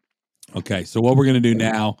well. Okay, so what we're going to do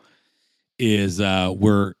now is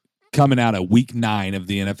we're coming out of week 9 of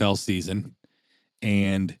the NFL season,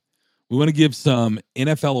 and we want to give some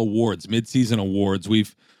NFL awards, midseason awards.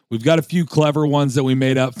 We've got a few clever ones that we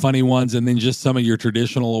made up, funny ones, and then just some of your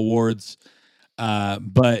traditional awards.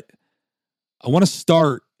 But I want to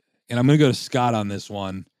start, and I'm going to go to Scott on this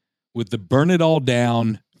one, with the Burn It All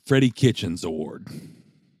Down Freddie Kitchens Award.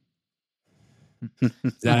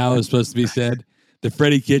 Is that how it was supposed to be said? The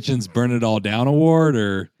Freddie Kitchens Burn It All Down Award,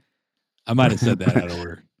 or I might have said that out of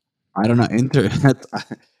order. I don't know.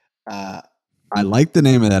 I like the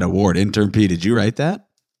name of that award. Intern P, did you write that?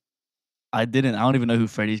 I didn't. I don't even know who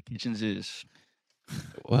Freddie Kitchens is.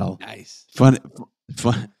 Well, Nice. Funny.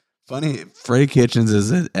 Freddie Kitchens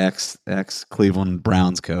is an ex Cleveland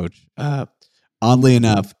Browns coach. Oddly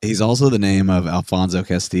enough, he's also the name of Alfonso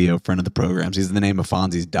Castillo, friend of the programs. He's the name of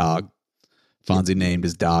Fonzie's dog. Fonzie named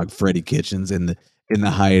his dog Freddie Kitchens in the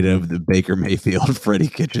height of the Baker Mayfield Freddie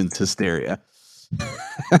Kitchens hysteria.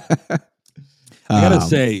 I gotta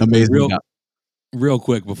say, amazing. Real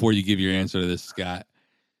quick before you give your answer to this, Scott.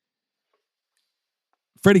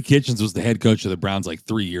 Freddie Kitchens was the head coach of the Browns like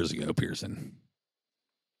 3 years ago, Pearson.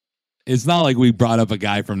 It's not like we brought up a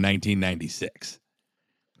guy from 1996.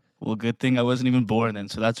 Well, good thing I wasn't even born then,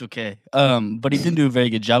 so that's okay. But he didn't do a very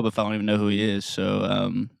good job if I don't even know who he is.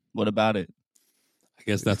 So what about it? I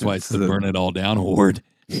guess that's why it's the Burn It All Down Award.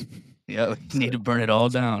 Yeah, we need to burn it all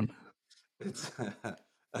down. It's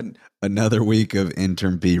another week of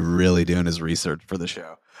Intern P really doing his research for the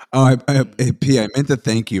show. Oh, P, I meant to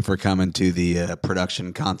thank you for coming to the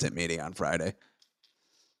production content meeting on Friday.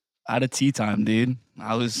 I had a tea time, dude.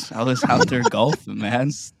 I was out there golfing,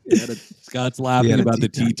 man. Scott's laughing about the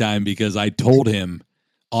tea time because I told him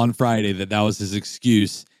on Friday that was his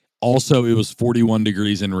excuse. Also, it was 41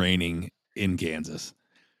 degrees and raining in Kansas.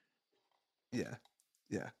 Yeah.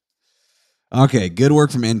 Okay, good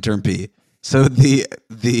work from Intern P. So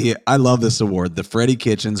I love this award, the Freddie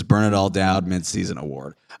Kitchens Burn It All Down Midseason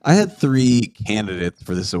Award. I had 3 candidates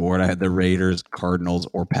for this award. I had the Raiders, Cardinals,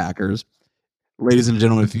 or Packers. Ladies and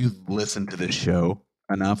gentlemen, if you've listened to this show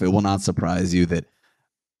enough, it will not surprise you that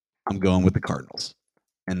I'm going with the Cardinals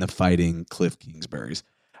and the Fighting Cliff Kingsburys.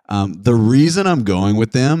 The reason I'm going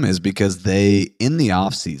with them is because they, in the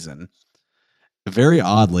offseason, very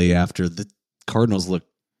oddly, after the Cardinals looked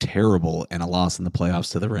terrible in a loss in the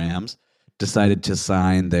playoffs to the Rams, decided to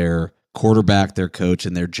sign their quarterback, their coach,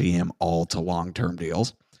 and their GM all to long-term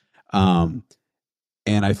deals. And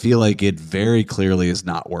I feel like it very clearly is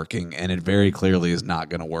not working, and it very clearly is not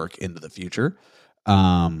going to work into the future.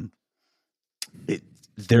 There's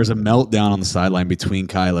a meltdown on the sideline between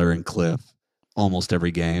Kyler and Cliff almost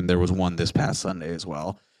every game. There was one this past Sunday as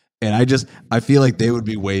well. And I feel like they would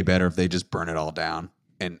be way better if they just burn it all down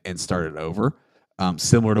and started over.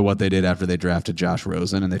 Similar to what they did after they drafted Josh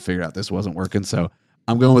Rosen and they figured out this wasn't working. So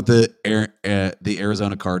I'm going with the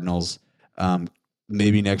Arizona Cardinals.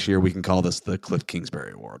 Maybe next year we can call this the Cliff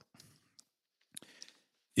Kingsbury Award.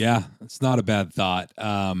 Yeah, it's not a bad thought.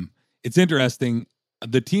 It's interesting.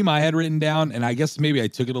 The team I had written down, and I guess maybe I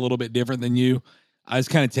took it a little bit different than you. I was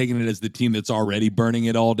kind of taking it as the team that's already burning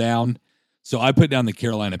it all down. So I put down the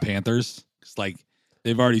Carolina Panthers. It's like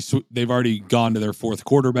they've already gone to their 4th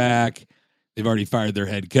quarterback. They've already fired their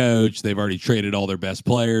head coach. They've already traded all their best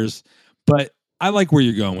players. But I like where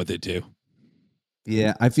you're going with it too.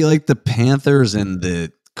 Yeah, I feel like the Panthers and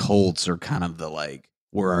the Colts are kind of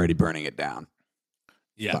we're already burning it down.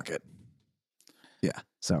 Yeah. Fuck it. Yeah.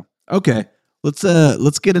 So, okay.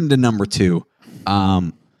 Let's get into number 2.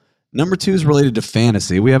 Number 2 is related to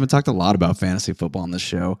fantasy. We haven't talked a lot about fantasy football on this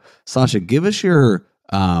show. Sasha, give us your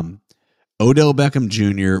Odell Beckham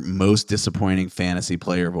Jr. most disappointing fantasy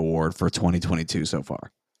player of award for 2022 so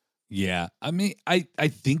far. Yeah, I mean, I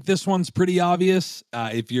think this one's pretty obvious.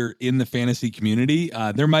 If you're in the fantasy community,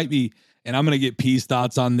 there might be, and I'm going to get P's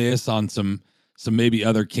thoughts on this, on some maybe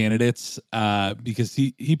other candidates, because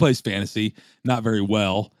he plays fantasy not very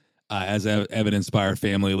well, as evidenced by our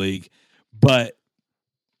family league. But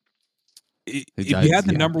if you had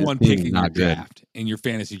the number 1 pick in your draft, in your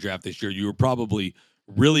fantasy draft this year, you were probably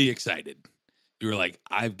really excited. You were like,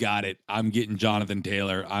 I've got it. I'm getting Jonathan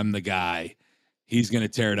Taylor. I'm the guy. He's going to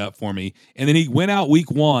tear it up for me. And then he went out week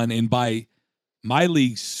 1, and by my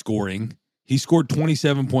league scoring, he scored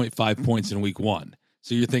 27.5 points in week 1.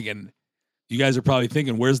 So you guys are probably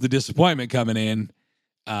thinking, where's the disappointment coming in?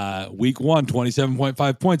 Week 1,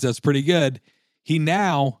 27.5 points. That's pretty good. He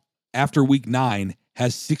now, after week 9,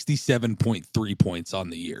 has 67.3 points on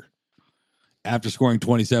the year. After scoring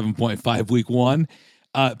 27.5 week 1,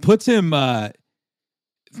 puts him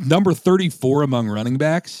number 34 among running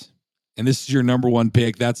backs. And this is your number 1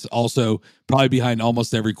 pick. That's also probably behind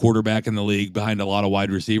almost every quarterback in the league, behind a lot of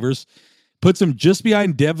wide receivers. Puts him just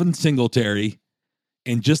behind Devin Singletary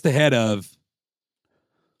and just ahead of,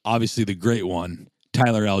 obviously, the great one,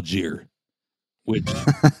 Tyler Algier, which,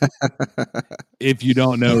 if you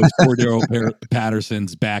don't know, is Cordero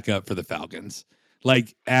Patterson's backup for the Falcons.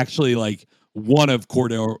 Actually, one of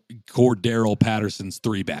Cordero Patterson's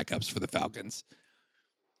 3 backups for the Falcons.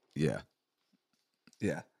 Yeah.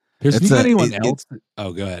 Yeah. There's not anyone else.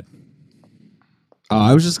 Oh, go ahead.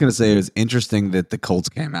 I was just going to say it was interesting that the Colts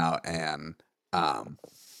came out and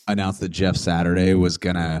announced that Jeff Saturday was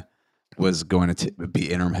going to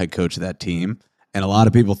be interim head coach of that team. And a lot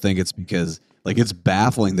of people think it's because it's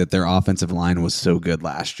baffling that their offensive line was so good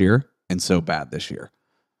last year and so bad this year.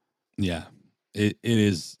 Yeah, it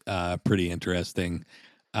is pretty interesting.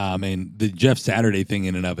 And the Jeff Saturday thing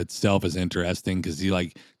in and of itself is interesting because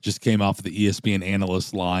he just came off of the ESPN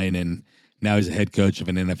analyst line and now he's a head coach of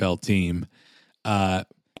an NFL team.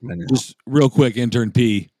 Just real quick, Intern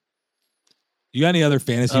P, you got any other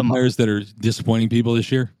fantasy players that are disappointing people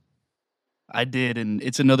this year? I did, and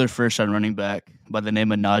it's another first-round running back by the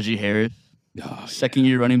name of Najee Harris. Oh,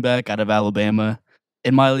 Second-year running back out of Alabama.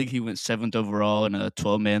 In my league, he went 7th overall in a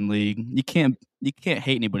 12-man league. You can't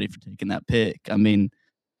hate anybody for taking that pick. I mean,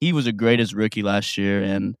 he was a great as rookie last year,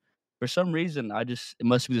 and for some reason, it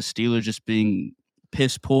must be the Steelers just being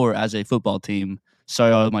piss poor as a football team.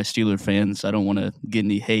 Sorry, all of my Steeler fans. I don't want to get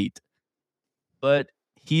any hate. But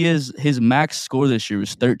his max score this year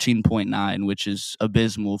was 13.9, which is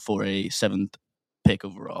abysmal for a 7th pick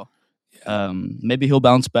overall. Maybe he'll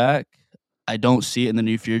bounce back. I don't see it in the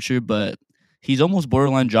near future, but he's almost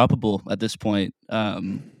borderline droppable at this point.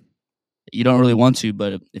 You don't really want to,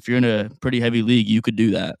 but if you're in a pretty heavy league, you could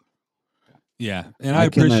do that. Yeah, and I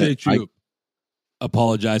appreciate you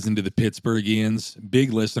apologizing to the Pittsburghians.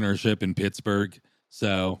 Big listenership in Pittsburgh,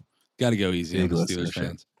 so got to go easy on the Steelers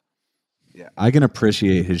fans. Yeah, I can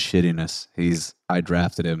appreciate his shittiness. I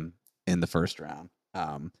drafted him in the first round.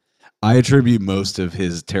 I attribute most of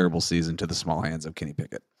his terrible season to the small hands of Kenny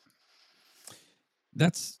Pickett.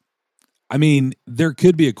 There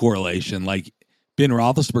could be a correlation. Like Ben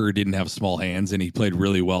Roethlisberger didn't have small hands, and he played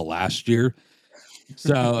really well last year.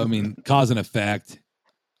 So, cause and effect.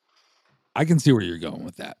 I can see where you're going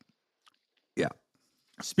with that. Yeah.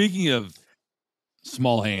 Speaking of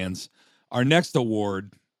small hands, our next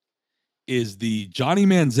award is the Johnny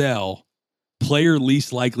Manziel Player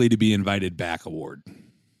Least Likely to Be Invited Back Award.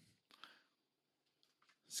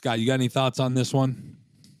 Scott, you got any thoughts on this one?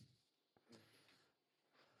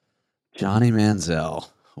 Johnny Manziel.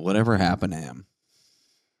 Whatever happened to him?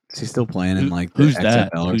 Is he still playing in like the Who's XFL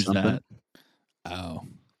that? or Who's something? that? Oh,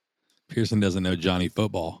 Pearson doesn't know Johnny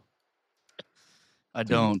football. I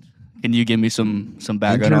don't. Can you give me some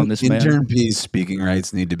background on this man? Intern P's speaking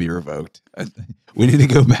rights need to be revoked. We need to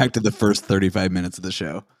go back to the first 35 minutes of the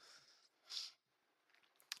show.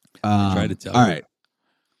 Try to tell. All right.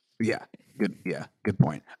 Yeah. Good. Yeah. Good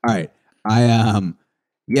point. All right.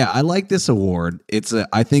 I like this award.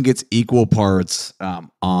 I think it's equal parts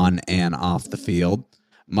on and off the field.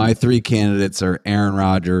 My three candidates are Aaron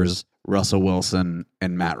Rodgers, Russell Wilson,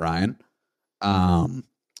 and Matt Ryan.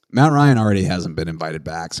 Matt Ryan already hasn't been invited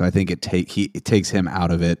back, so I think it takes him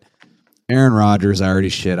out of it. Aaron Rodgers I already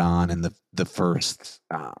shit on in the first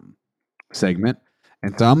segment,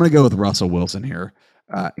 and so I'm going to go with Russell Wilson here.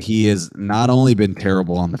 He has not only been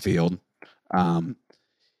terrible on the field,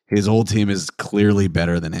 his old team is clearly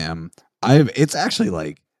better than him. It's actually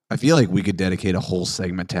like I feel like we could dedicate a whole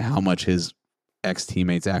segment to how much his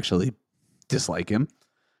ex-teammates actually dislike him,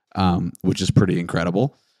 which is pretty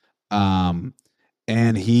incredible.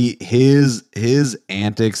 And his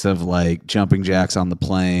antics of like jumping jacks on the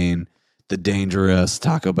plane, the dangerous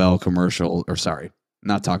Taco Bell commercial, or sorry,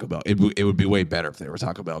 not Taco Bell. It would be way better if they were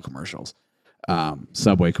Taco Bell commercials,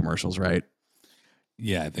 Subway commercials, right?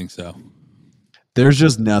 Yeah, I think so. There's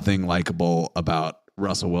just nothing likable about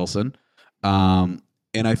Russell Wilson.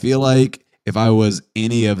 And I feel like if I was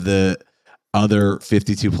any of the other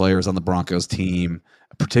 52 players on the Broncos team,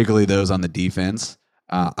 particularly those on the defense,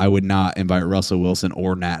 I would not invite Russell Wilson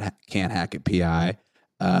or Nat Can't Hackett PI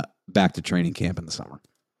back to training camp in the summer.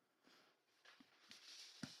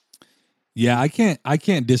 Yeah, I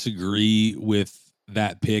can't disagree with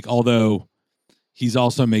that pick, although he's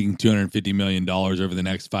also making $250 million over the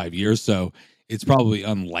next 5 years, so it's probably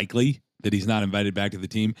unlikely that he's not invited back to the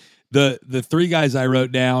team. The three guys I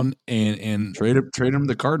wrote down and trade him to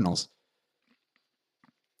the Cardinals.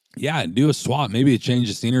 Yeah, do a swap. Maybe a change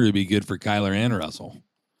of scenery would be good for Kyler and Russell.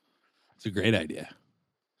 It's a great idea.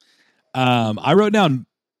 I wrote down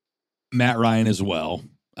Matt Ryan as well.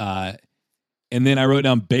 And then I wrote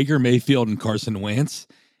down Baker Mayfield and Carson Wentz.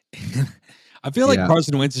 I feel like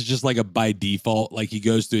Carson Wentz is just like a by default. Like he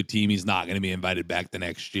goes to a team, he's not going to be invited back the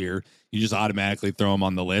next year. You just automatically throw him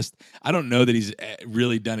on the list. I don't know that he's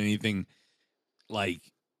really done anything like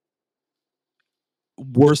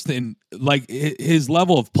worse than like his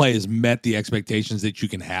level of play has met the expectations that you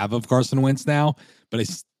can have of Carson Wentz now,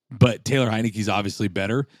 but Taylor Heineke's obviously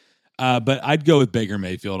better. But I'd go with Baker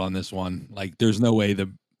Mayfield on this one. Like there's no way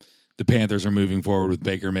the Panthers are moving forward with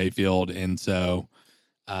Baker Mayfield, and so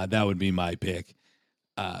that would be my pick.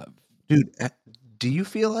 Dude, do you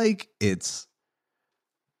feel like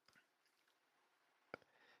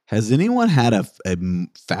has anyone had a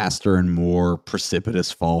faster and more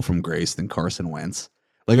precipitous fall from grace than Carson Wentz?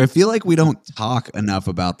 Like, I feel like we don't talk enough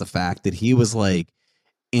about the fact that he was like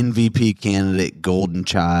MVP candidate, golden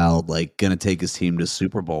child, like going to take his team to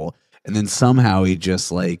Super Bowl. And then somehow he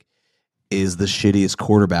just like is the shittiest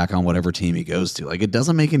quarterback on whatever team he goes to. Like, it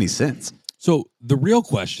doesn't make any sense. So the real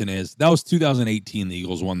question is, that was 2018. The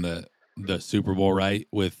Eagles won the Super Bowl, right?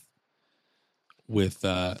 With Wentz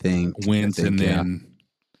and then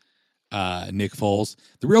Nick Foles.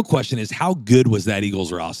 The real question is, how good was that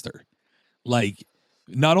Eagles roster? Like,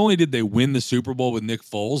 not only did they win the Super Bowl with Nick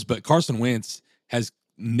Foles, but Carson Wentz has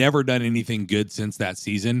never done anything good since that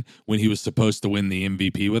season when he was supposed to win the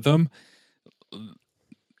MVP with them.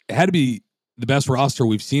 It had to be the best roster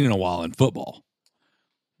we've seen in a while in football.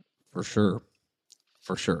 For sure.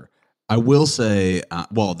 I will say,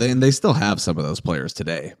 they still have some of those players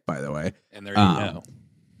today, by the way. And there you go.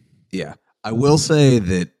 Yeah. I will say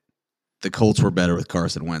that the Colts were better with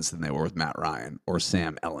Carson Wentz than they were with Matt Ryan or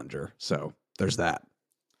Sam Ehlinger. So there's that.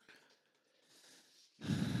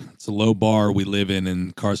 It's a low bar we live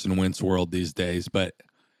in Carson Wentz world these days, but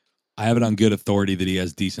I have it on good authority that he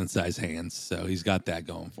has decent sized hands. So he's got that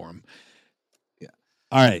going for him. Yeah.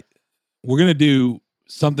 All right. We're going to do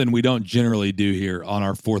something we don't generally do here on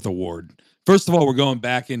our fourth award. First of all, we're going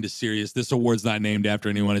back into serious. This award's not named after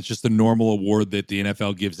anyone. It's just a normal award that the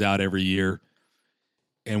NFL gives out every year.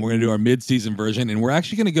 And we're going to do our mid-season version. And we're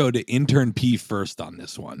actually going to go to Intern P first on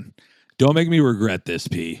this one. Don't make me regret this,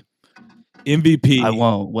 P. MVP. I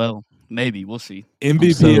won't. Well, maybe. We'll see.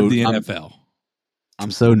 MVP of the NFL.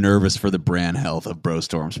 I'm so nervous for the brand health of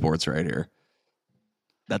BroStorm Sports right here.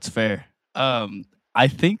 That's fair. I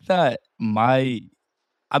think that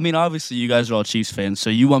obviously you guys are all Chiefs fans, so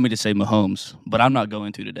you want me to say Mahomes, but I'm not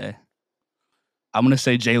going to today. I'm going to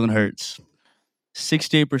say Jalen Hurts.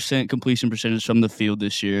 68% completion percentage from the field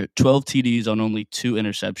this year, 12 TDs on only 2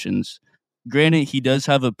 interceptions. Granted, he does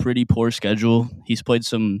have a pretty poor schedule. He's played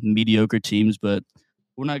some mediocre teams, but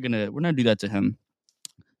we're not gonna do that to him.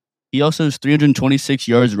 He also has 326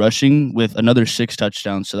 yards rushing with another 6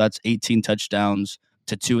 touchdowns, so that's 18 touchdowns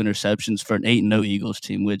to 2 interceptions for an 8-0 Eagles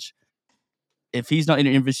team, which if he's not in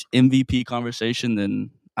an MVP conversation, then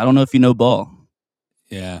I don't know if you know ball.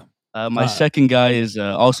 Yeah. My second guy is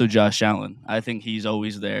also Josh Allen. I think he's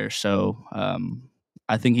always there, so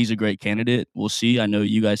I think he's a great candidate. We'll see. I know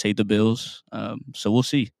you guys hate the Bills, so we'll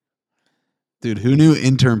see. Dude, who knew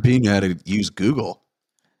Intern P knew how to use Google?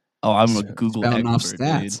 Oh, I'm a Google Spouting off expert,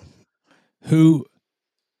 stats. dude. Who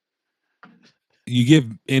you give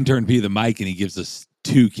Intern P the mic and he gives us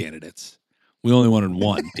 2 candidates. We only wanted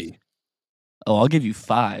 1, P. Oh, I'll give you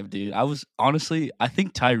 5, dude. I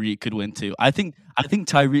think Tyreek could win too. I think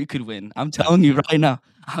Tyreek could win. I'm telling you right now.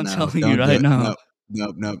 No.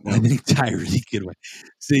 No. I think Tyreek could win.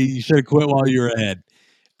 See, you should have quit while you were ahead.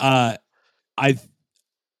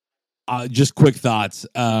 Just quick thoughts.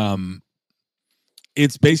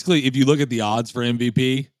 It's basically, if you look at the odds for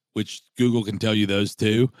MVP, which Google can tell you those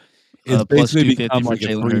too, it's basically become like a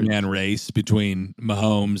 3-man race between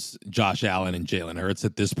Mahomes, Josh Allen, and Jalen Hurts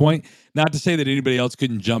at this point. Not to say that anybody else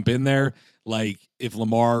couldn't jump in there. Like if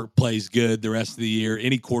Lamar plays good the rest of the year,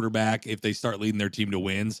 any quarterback, if they start leading their team to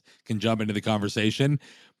wins, can jump into the conversation.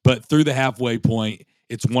 But through the halfway point,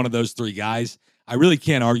 it's one of those 3 guys. I really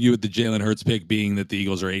can't argue with the Jalen Hurts pick being that the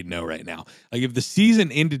Eagles are 8-0 right now. Like if the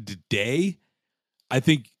season ended today, I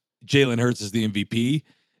think Jalen Hurts is the MVP.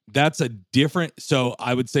 That's a different, so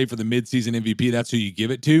I would say for the midseason MVP, that's who you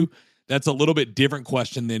give it to. That's a little bit different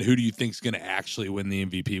question than who do you think is going to actually win the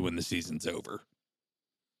MVP when the season's over.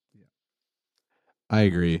 I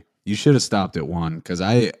agree. You should have stopped at 1 because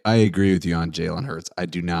I agree with you on Jalen Hurts. I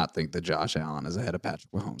do not think that Josh Allen is ahead of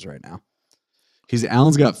Patrick Mahomes right now.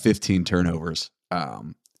 Allen's got 15 turnovers,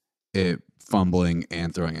 fumbling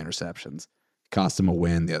and throwing interceptions. Cost him a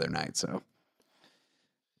win the other night. So,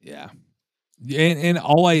 yeah. And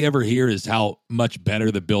all I ever hear is how much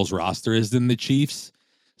better the Bills roster is than the Chiefs.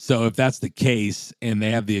 So if that's the case and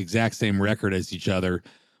they have the exact same record as each other,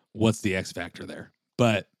 what's the X factor there?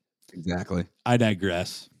 But exactly. I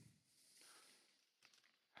digress.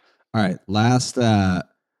 All right, last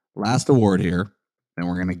award here, and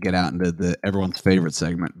we're gonna get out into everyone's favorite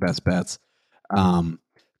segment, best bets.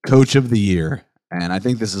 Coach of the year, and I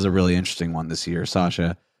think this is a really interesting one this year.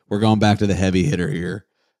 Sasha, we're going back to the heavy hitter here.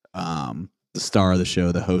 The star of the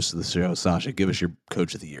show, the host of the show. Sasha, give us your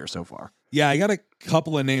coach of the year so far. Yeah, I got a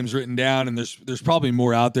couple of names written down, and there's probably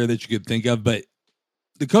more out there that you could think of, but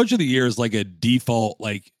the coach of the year is like a default,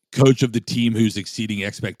 like coach of the team who's exceeding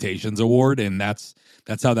expectations award, and that's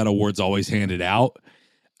how that award's always handed out.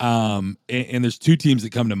 And there's 2 teams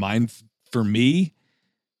that come to mind for me,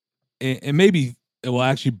 and maybe, well,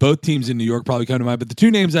 actually both teams in New York probably come to mind, but the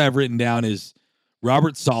 2 names I have written down is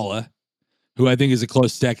Robert Saleh, who I think is a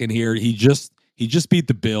close second here. He just beat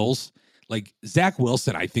the Bills. Like Zach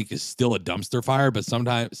Wilson, I think is still a dumpster fire, but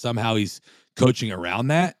somehow he's coaching around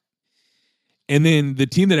that. And then the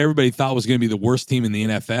team that everybody thought was going to be the worst team in the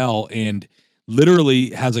NFL and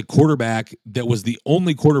literally has a quarterback that was the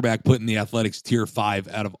only quarterback put in the Athletics Tier 5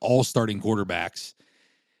 out of all starting quarterbacks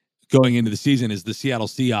going into the season is the Seattle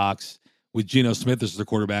Seahawks with Geno Smith as their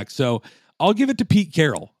quarterback. So I'll give it to Pete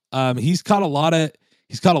Carroll. He's caught a lot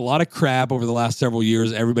of crap over the last several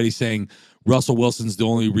years. Everybody's saying Russell Wilson's the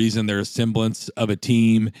only reason they're a semblance of a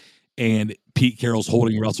team, and Pete Carroll's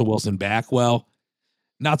holding Russell Wilson back. Well,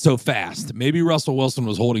 not so fast. Maybe Russell Wilson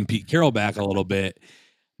was holding Pete Carroll back a little bit.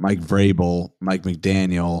 Mike Vrabel, Mike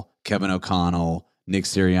McDaniel, Kevin O'Connell, Nick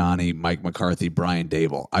Sirianni, Mike McCarthy, Brian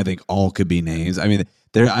Dable. I think all could be names. I mean,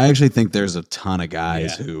 I actually think there's a ton of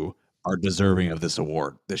guys who are deserving of this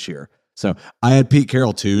award this year. So I had Pete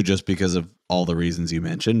Carroll too, just because of all the reasons you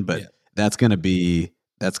mentioned, but that's going to be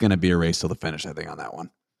a race till the finish, I think, on that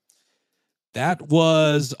one. That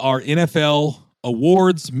was our NFL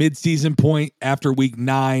awards midseason point after week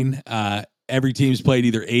 9. Every team's played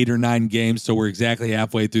either 8 or 9 games, so we're exactly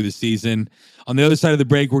halfway through the season. On the other side of the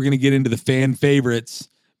break, we're going to get into the fan favorites,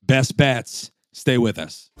 best bets. Stay with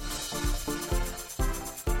us.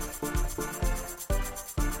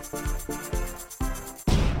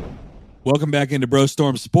 Welcome back into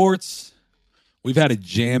BroStorm Sports. We've had a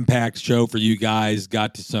jam-packed show for you guys.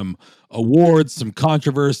 Got to some awards, some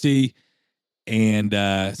controversy, and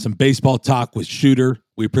some baseball talk with Shooter.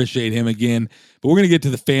 We appreciate him again. But we're going to get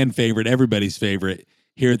to the fan favorite, everybody's favorite,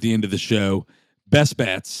 here at the end of the show. Best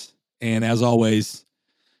bets. And as always,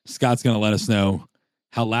 Scott's going to let us know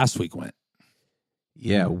how last week went.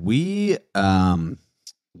 Yeah, we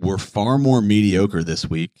were far more mediocre this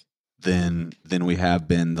week than we have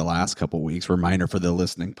been the last couple weeks. Reminder for the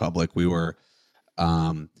listening public, we were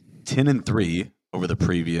 10-3 over the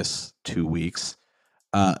previous 2 weeks.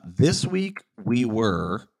 This week we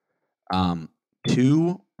were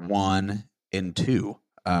 2-1-2.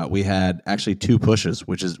 We had actually 2 pushes,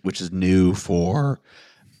 which is new for.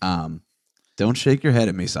 Don't shake your head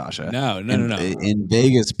at me, Sasha. No. In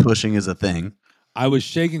Vegas, pushing is a thing. I was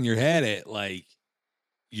shaking your head at like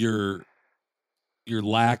your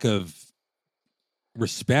lack of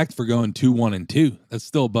respect for going 2-1-2. That's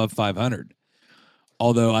still above 500.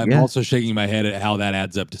 Although I'm also shaking my head at how that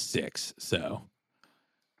adds up to 6. So,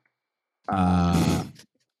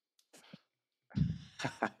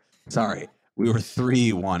 sorry, we were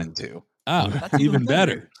 3-1-2. Oh, that's even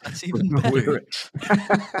better. That's even better.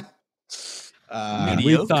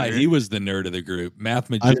 We thought he was the nerd of the group, math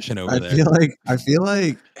magician over there. I feel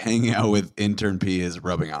like hanging out with Intern P is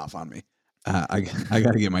rubbing off on me. I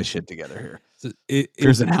got to get my shit together here. So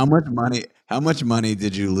Kirsten, how much money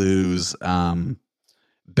did you lose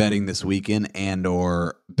betting this weekend and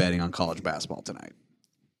or betting on college basketball tonight?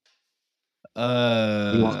 We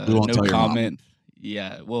won't no tell your comment. Mom.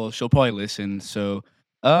 Yeah, well, she'll probably listen. So,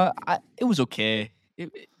 it was okay.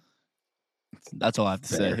 That's all I have to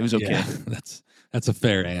say. It was okay. Yeah, that's a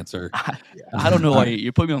fair answer. I don't know why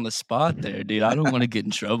you're putting me on the spot there, dude. I don't want to get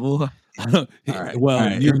in trouble. All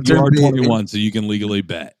right. You are 21, so you can legally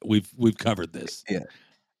bet. We've covered this. Yeah.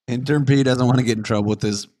 Intern P doesn't want to get in trouble with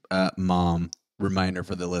his mom. Reminder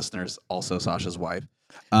for the listeners, also Sasha's wife.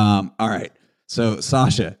 All right. So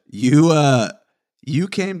Sasha, you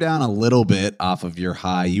came down a little bit off of your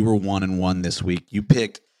high. You were 1-1 this week. You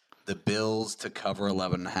picked the Bills to cover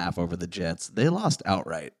 11.5 over the Jets. They lost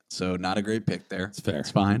outright, so not a great pick there. It's fair.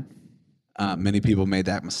 It's fine. Many people made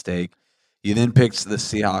that mistake. You then picked the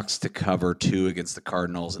Seahawks to cover 2 against the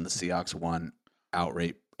Cardinals, and the Seahawks won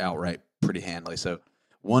outright pretty handily. So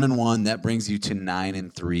 1-1, that brings you to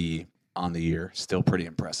 9-3 on the year. Still pretty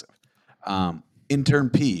impressive. Intern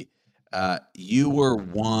P, you were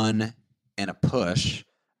 1 and a push.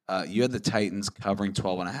 You had the Titans covering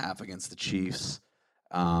 12.5 against the Chiefs.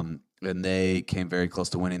 And they came very close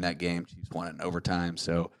to winning that game. Chiefs won it in overtime,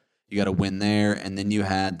 so you got a win there. And then you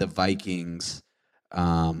had the Vikings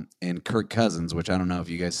and Kirk Cousins, which I don't know if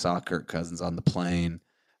you guys saw Kirk Cousins on the plane.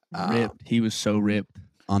 Ripped. He was so ripped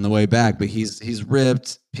on the way back, but he's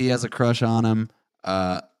ripped. P has a crush on him,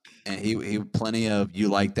 and he plenty of you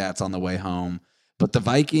like that's on the way home. But the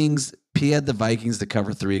Vikings, P had the Vikings to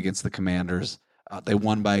cover 3 against the Commanders. They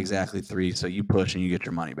won by exactly 3, so you push and you get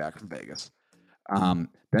your money back from Vegas.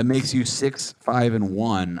 That makes you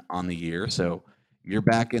 6-5-1 on the year. So you're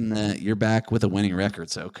back with a winning record.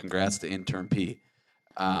 So congrats to Intern P.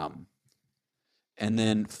 And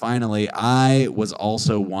then finally, I was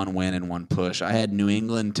also 1 win and 1 push. I had New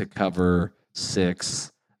England to cover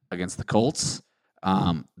 6 against the Colts.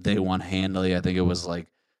 They won handily. I think it was like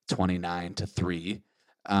 29-3.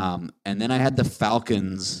 And then I had the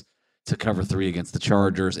Falcons to cover 3 against the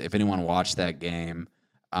Chargers. If anyone watched that game,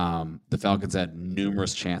 the Falcons had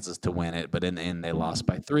numerous chances to win it, but in the end they lost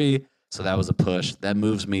by 3. So that was a push. That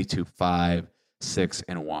moves me to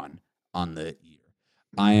 5-6-1 on the year.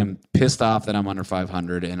 I am pissed off that I'm under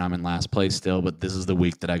 500 and I'm in last place still, but this is the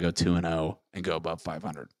week that I go 2-0 and go above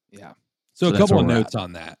 500. Yeah. So a couple of notes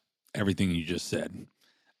on that, everything you just said.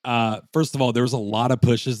 First of all, there was a lot of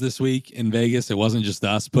pushes this week in Vegas. It wasn't just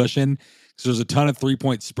us pushing. So there's a ton of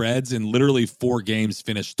 3-point spreads, and literally 4 games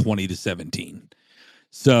finished 20-17.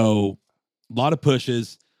 So a lot of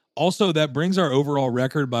pushes. Also, that brings our overall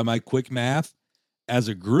record by my quick math as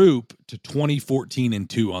a group to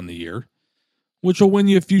 20-14-2 on the year, which will win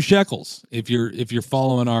you a few shekels if you're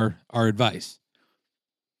following our advice.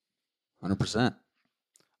 100%.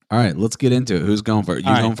 All right, let's get into it. Who's going first?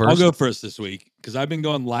 Going first? I'll go first this week because I've been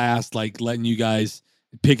going last, like letting you guys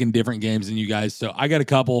picking different games than you guys. So I got a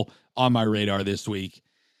couple on my radar this week.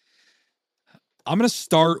 I'm going to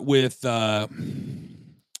start with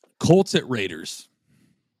Colts at Raiders.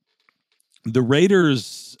 The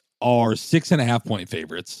Raiders are 6.5-point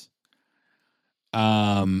favorites.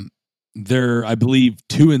 They're, I believe,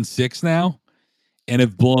 2-6 now, and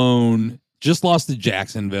have just lost to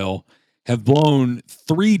Jacksonville, have blown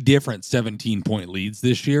 3 different 17-point leads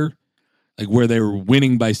this year, like where they were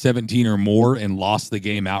winning by 17 or more and lost the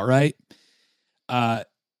game outright.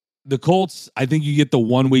 The Colts, I think you get the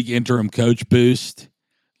 1-week interim coach boost.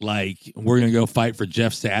 Like, we're going to go fight for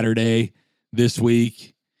Jeff Saturday this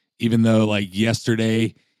week, even though, like,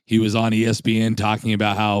 yesterday he was on ESPN talking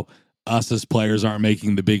about how us as players aren't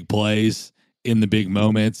making the big plays in the big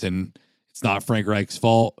moments, and it's not Frank Reich's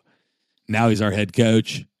fault. Now he's our head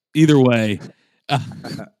coach. Either way.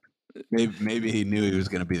 Maybe he knew he was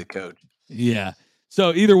going to be the coach. Yeah.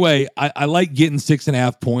 So either way, I like getting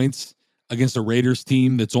 6.5 points against a Raiders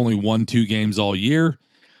team that's only won 2 games all year.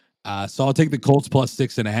 So I'll take the Colts plus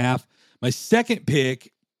 6.5. My second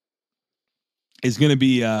pick is going to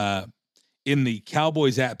be in the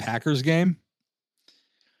Cowboys at Packers game.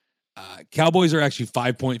 Cowboys are actually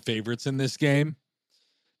 5-point favorites in this game.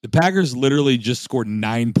 The Packers literally just scored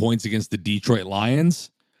 9 points against the Detroit Lions,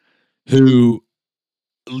 who,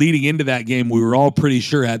 leading into that game, we were all pretty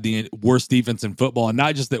sure had the worst defense in football. And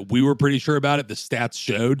not just that we were pretty sure about it, the stats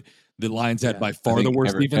showed the Lions had by far the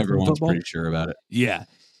worst defense in football. Everyone's pretty sure about it. Yeah.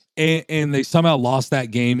 And they somehow lost that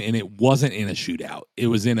game, and it wasn't in a shootout. It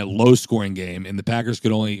was in a low-scoring game, and the Packers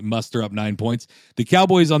could only muster up 9 points. The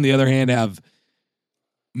Cowboys, on the other hand, have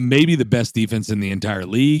maybe the best defense in the entire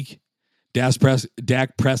league.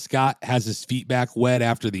 Dak Prescott has his feet back wet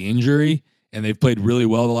after the injury, and they've played really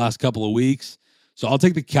well the last couple of weeks. So I'll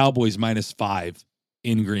take the Cowboys -5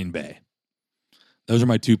 in Green Bay. Those are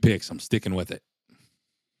my 2 picks. I'm sticking with it.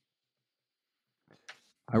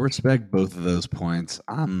 I respect both of those points.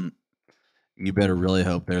 You better really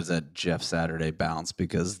hope there's a Jeff Saturday bounce,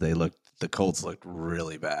 because the Colts looked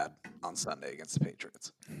really bad on Sunday against the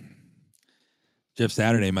Patriots. Jeff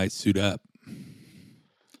Saturday might suit up,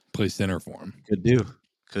 play center for him.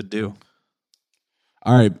 Could do.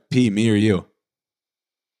 All right, P, me or you?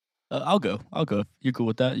 I'll go. You're cool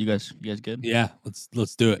with that? You guys good? Yeah,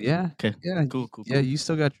 let's do it. Yeah. Okay. Yeah. Cool. Yeah, you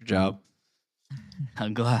still got your job.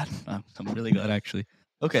 I'm glad. I'm really glad, actually.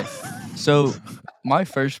 Okay, so my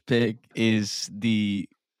first pick is the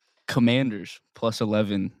Commanders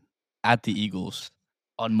 +11 at the Eagles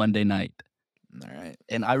on Monday night. All right.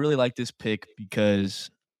 And I really like this pick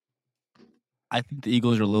because I think the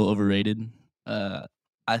Eagles are a little overrated. I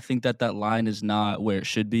think that line is not where it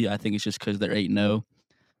should be. I think it's just because they're 8-0.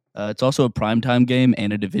 It's also a primetime game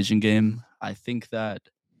and a division game. I think that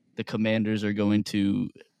the Commanders are going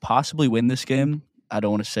to possibly win this game. I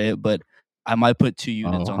don't want to say it, but I might put 2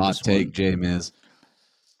 units on this hot take, one. J-Miz.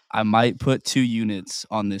 I might put 2 units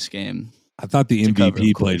on this game. I thought the To cover, MVP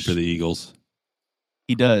of played course. for the Eagles.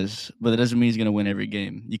 He does, but that doesn't mean he's going to win every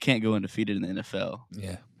game. You can't go undefeated in the NFL.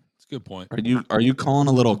 Yeah, it's a good point. Are you calling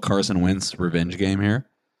a little Carson Wentz revenge game here?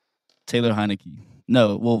 Taylor Heineke.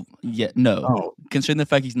 No, well, yeah, no. Oh, Considering the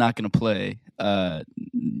fact he's not going to play,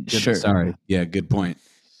 sure. Sorry. Yeah, good point.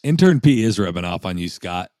 Intern P is rubbing off on you,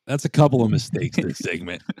 Scott. That's a couple of mistakes this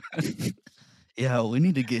segment. Yeah, we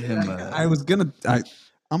need to get him.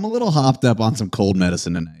 I'm a little hopped up on some cold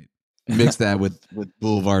medicine tonight. Mix that with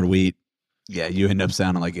Boulevard wheat. Yeah, you end up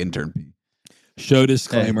sounding like Intern P. Show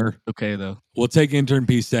disclaimer. Okay, though. We'll take Intern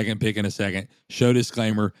P's second pick in a second. Show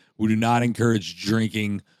disclaimer. We do not encourage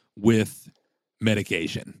drinking with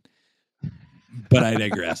medication. But I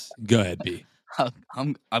digress. Go ahead, P.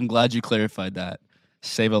 I'm glad you clarified that.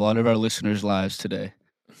 Save a lot of our listeners' lives today.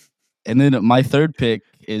 And then my third pick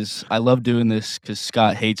is, I love doing this because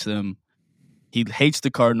Scott hates them. He hates the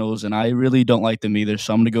Cardinals, and I really don't like them either.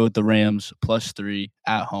 So I'm going to go with the Rams +3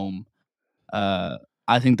 at home. I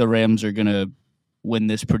think the Rams are going to win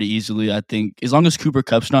this pretty easily. I think as long as Cooper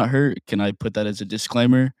Kupp's not hurt, can I put that as a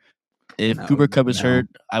disclaimer? If Cooper Kupp is hurt,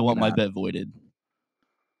 I want my bet voided.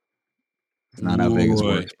 It's not how Vegas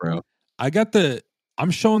works, bro. I'm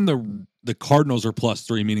showing the Cardinals are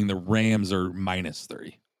 +3, meaning the Rams are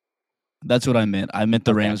 -3. That's what I meant. I meant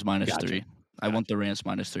the Okay, Rams -3. I want the Rams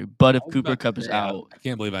 -3. But if Cooper Kupp is out, I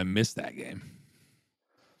can't believe I missed that game.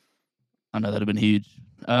 I know that'd have been huge.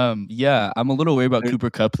 Yeah, I'm a little worried about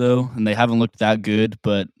Cooper Kupp though, and they haven't looked that good.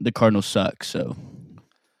 But the Cardinals suck, so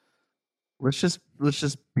Let's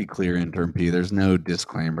just be clear, Intern P. There's no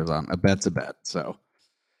disclaimers on a bet's a bet. So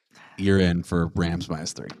you're in for Rams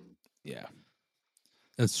 -3. Yeah,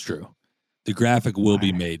 that's true. The graphic will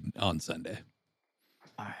be made on Sunday.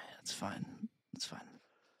 all right, that's fine. That's fine.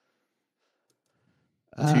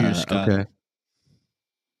 To your Scott. Okay.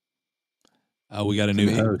 We got a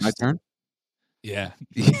new host. My turn. Yeah.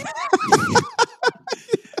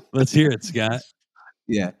 Let's hear it, Scott.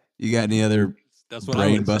 Yeah. You got any other That's what I would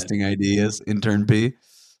brain have said. busting ideas, Intern P?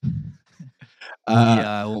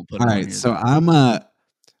 Yeah, I won't put All it on right. here. So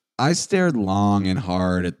I stared long and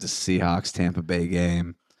hard at the Seahawks Tampa Bay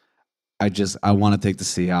game. I want to take the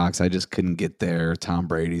Seahawks. I just couldn't get there. Tom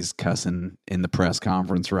Brady's cussing in the press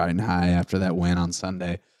conference riding high after that win on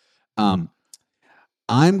Sunday. I'm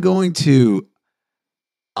on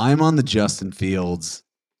the Justin Fields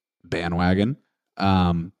bandwagon.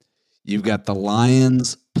 You've got the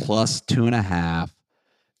Lions plus 2.5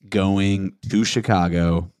 going to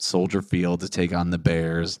Chicago, Soldier Field, to take on the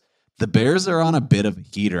Bears. The Bears are on a bit of a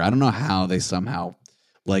heater. I don't know how they somehow,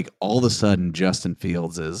 like, all of a sudden, Justin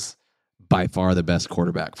Fields is by far the best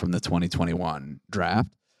quarterback from the 2021 draft.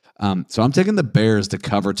 So I'm taking the Bears to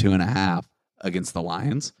cover 2.5 against the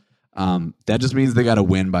Lions. That just means they got to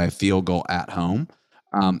win by a field goal at home.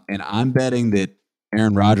 And I'm betting that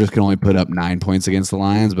Aaron Rodgers can only put up 9 points against the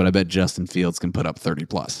Lions, but I bet Justin Fields can put up 30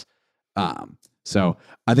 plus. So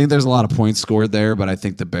I think there's a lot of points scored there, but I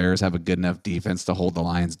think the Bears have a good enough defense to hold the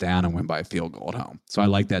Lions down and win by a field goal at home. So I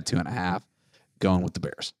like that 2.5 going with the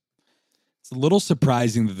Bears. It's a little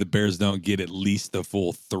surprising that the Bears don't get at least the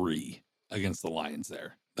full 3 against the Lions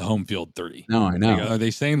there. The home field 3. No, I know. Like, are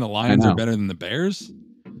they saying the Lions are better than the Bears?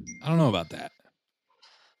 I don't know about that.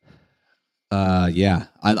 Yeah,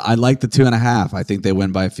 I like the 2.5. I think they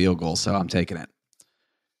win by a field goal, so I'm taking it.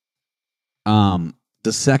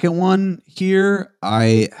 The second one here,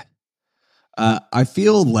 I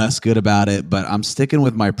feel less good about it, but I'm sticking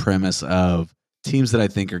with my premise of teams that I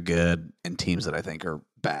think are good and teams that I think are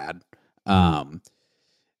bad. I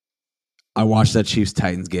watched that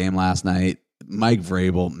Chiefs-Titans game last night. Mike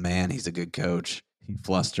Vrabel, man, he's a good coach. He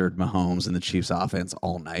flustered Mahomes and the Chiefs offense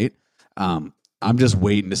all night. I'm just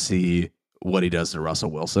waiting to see what he does to Russell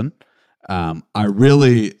Wilson. I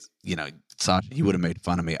really, Sasha, he would have made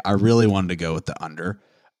fun of me. I really wanted to go with the under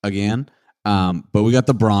again. But we got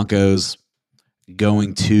the Broncos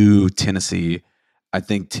going to Tennessee. I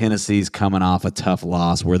think Tennessee's coming off a tough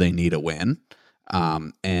loss where they need a win.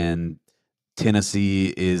 And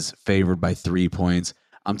Tennessee is favored by 3 points.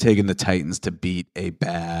 I'm taking the Titans to beat a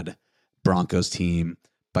bad Broncos team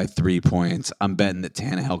by 3 points. I'm betting that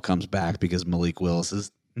Tannehill comes back because Malik Willis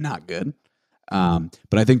is not good. But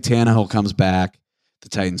I think Tannehill comes back. The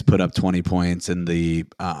Titans put up 20 points, and the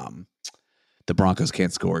Broncos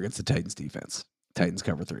can't score against the Titans defense. Titans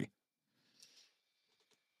cover 3.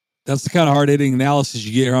 That's the kind of hard-hitting analysis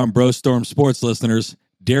you get here on BroStorm Sports, listeners.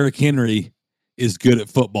 Derrick Henry is good at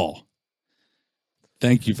football.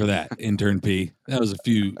 Thank you for that, Intern P. That was a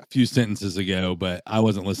few sentences ago, but I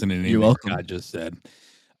wasn't listening to anything Scott just said.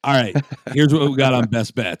 All right, here's what we got on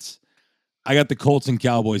best bets. I got the Colts and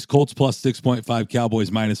Cowboys. Colts plus 6.5,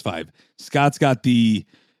 Cowboys minus 5. Scott's got the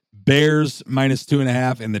Bears minus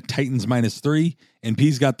 2.5 and the Titans minus 3. And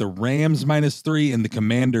P's got the Rams minus 3 and the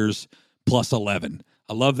Commanders plus 11.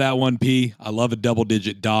 I love that one, P. I love a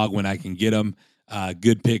double-digit dog when I can get them.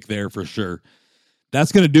 Good pick there for sure.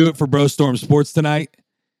 That's going to do it for BroStorm Sports tonight.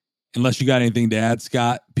 Unless you got anything to add,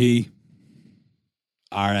 Scott, P.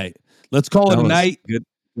 All right. Let's call it a night.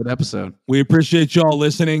 Good episode. We appreciate y'all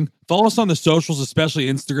listening. Follow us on the socials, especially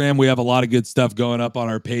Instagram. We have a lot of good stuff going up on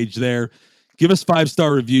our page there. Give us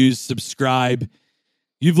 5-star reviews. Subscribe.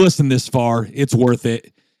 You've listened this far. It's worth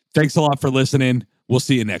it. Thanks a lot for listening. We'll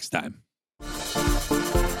see you next time.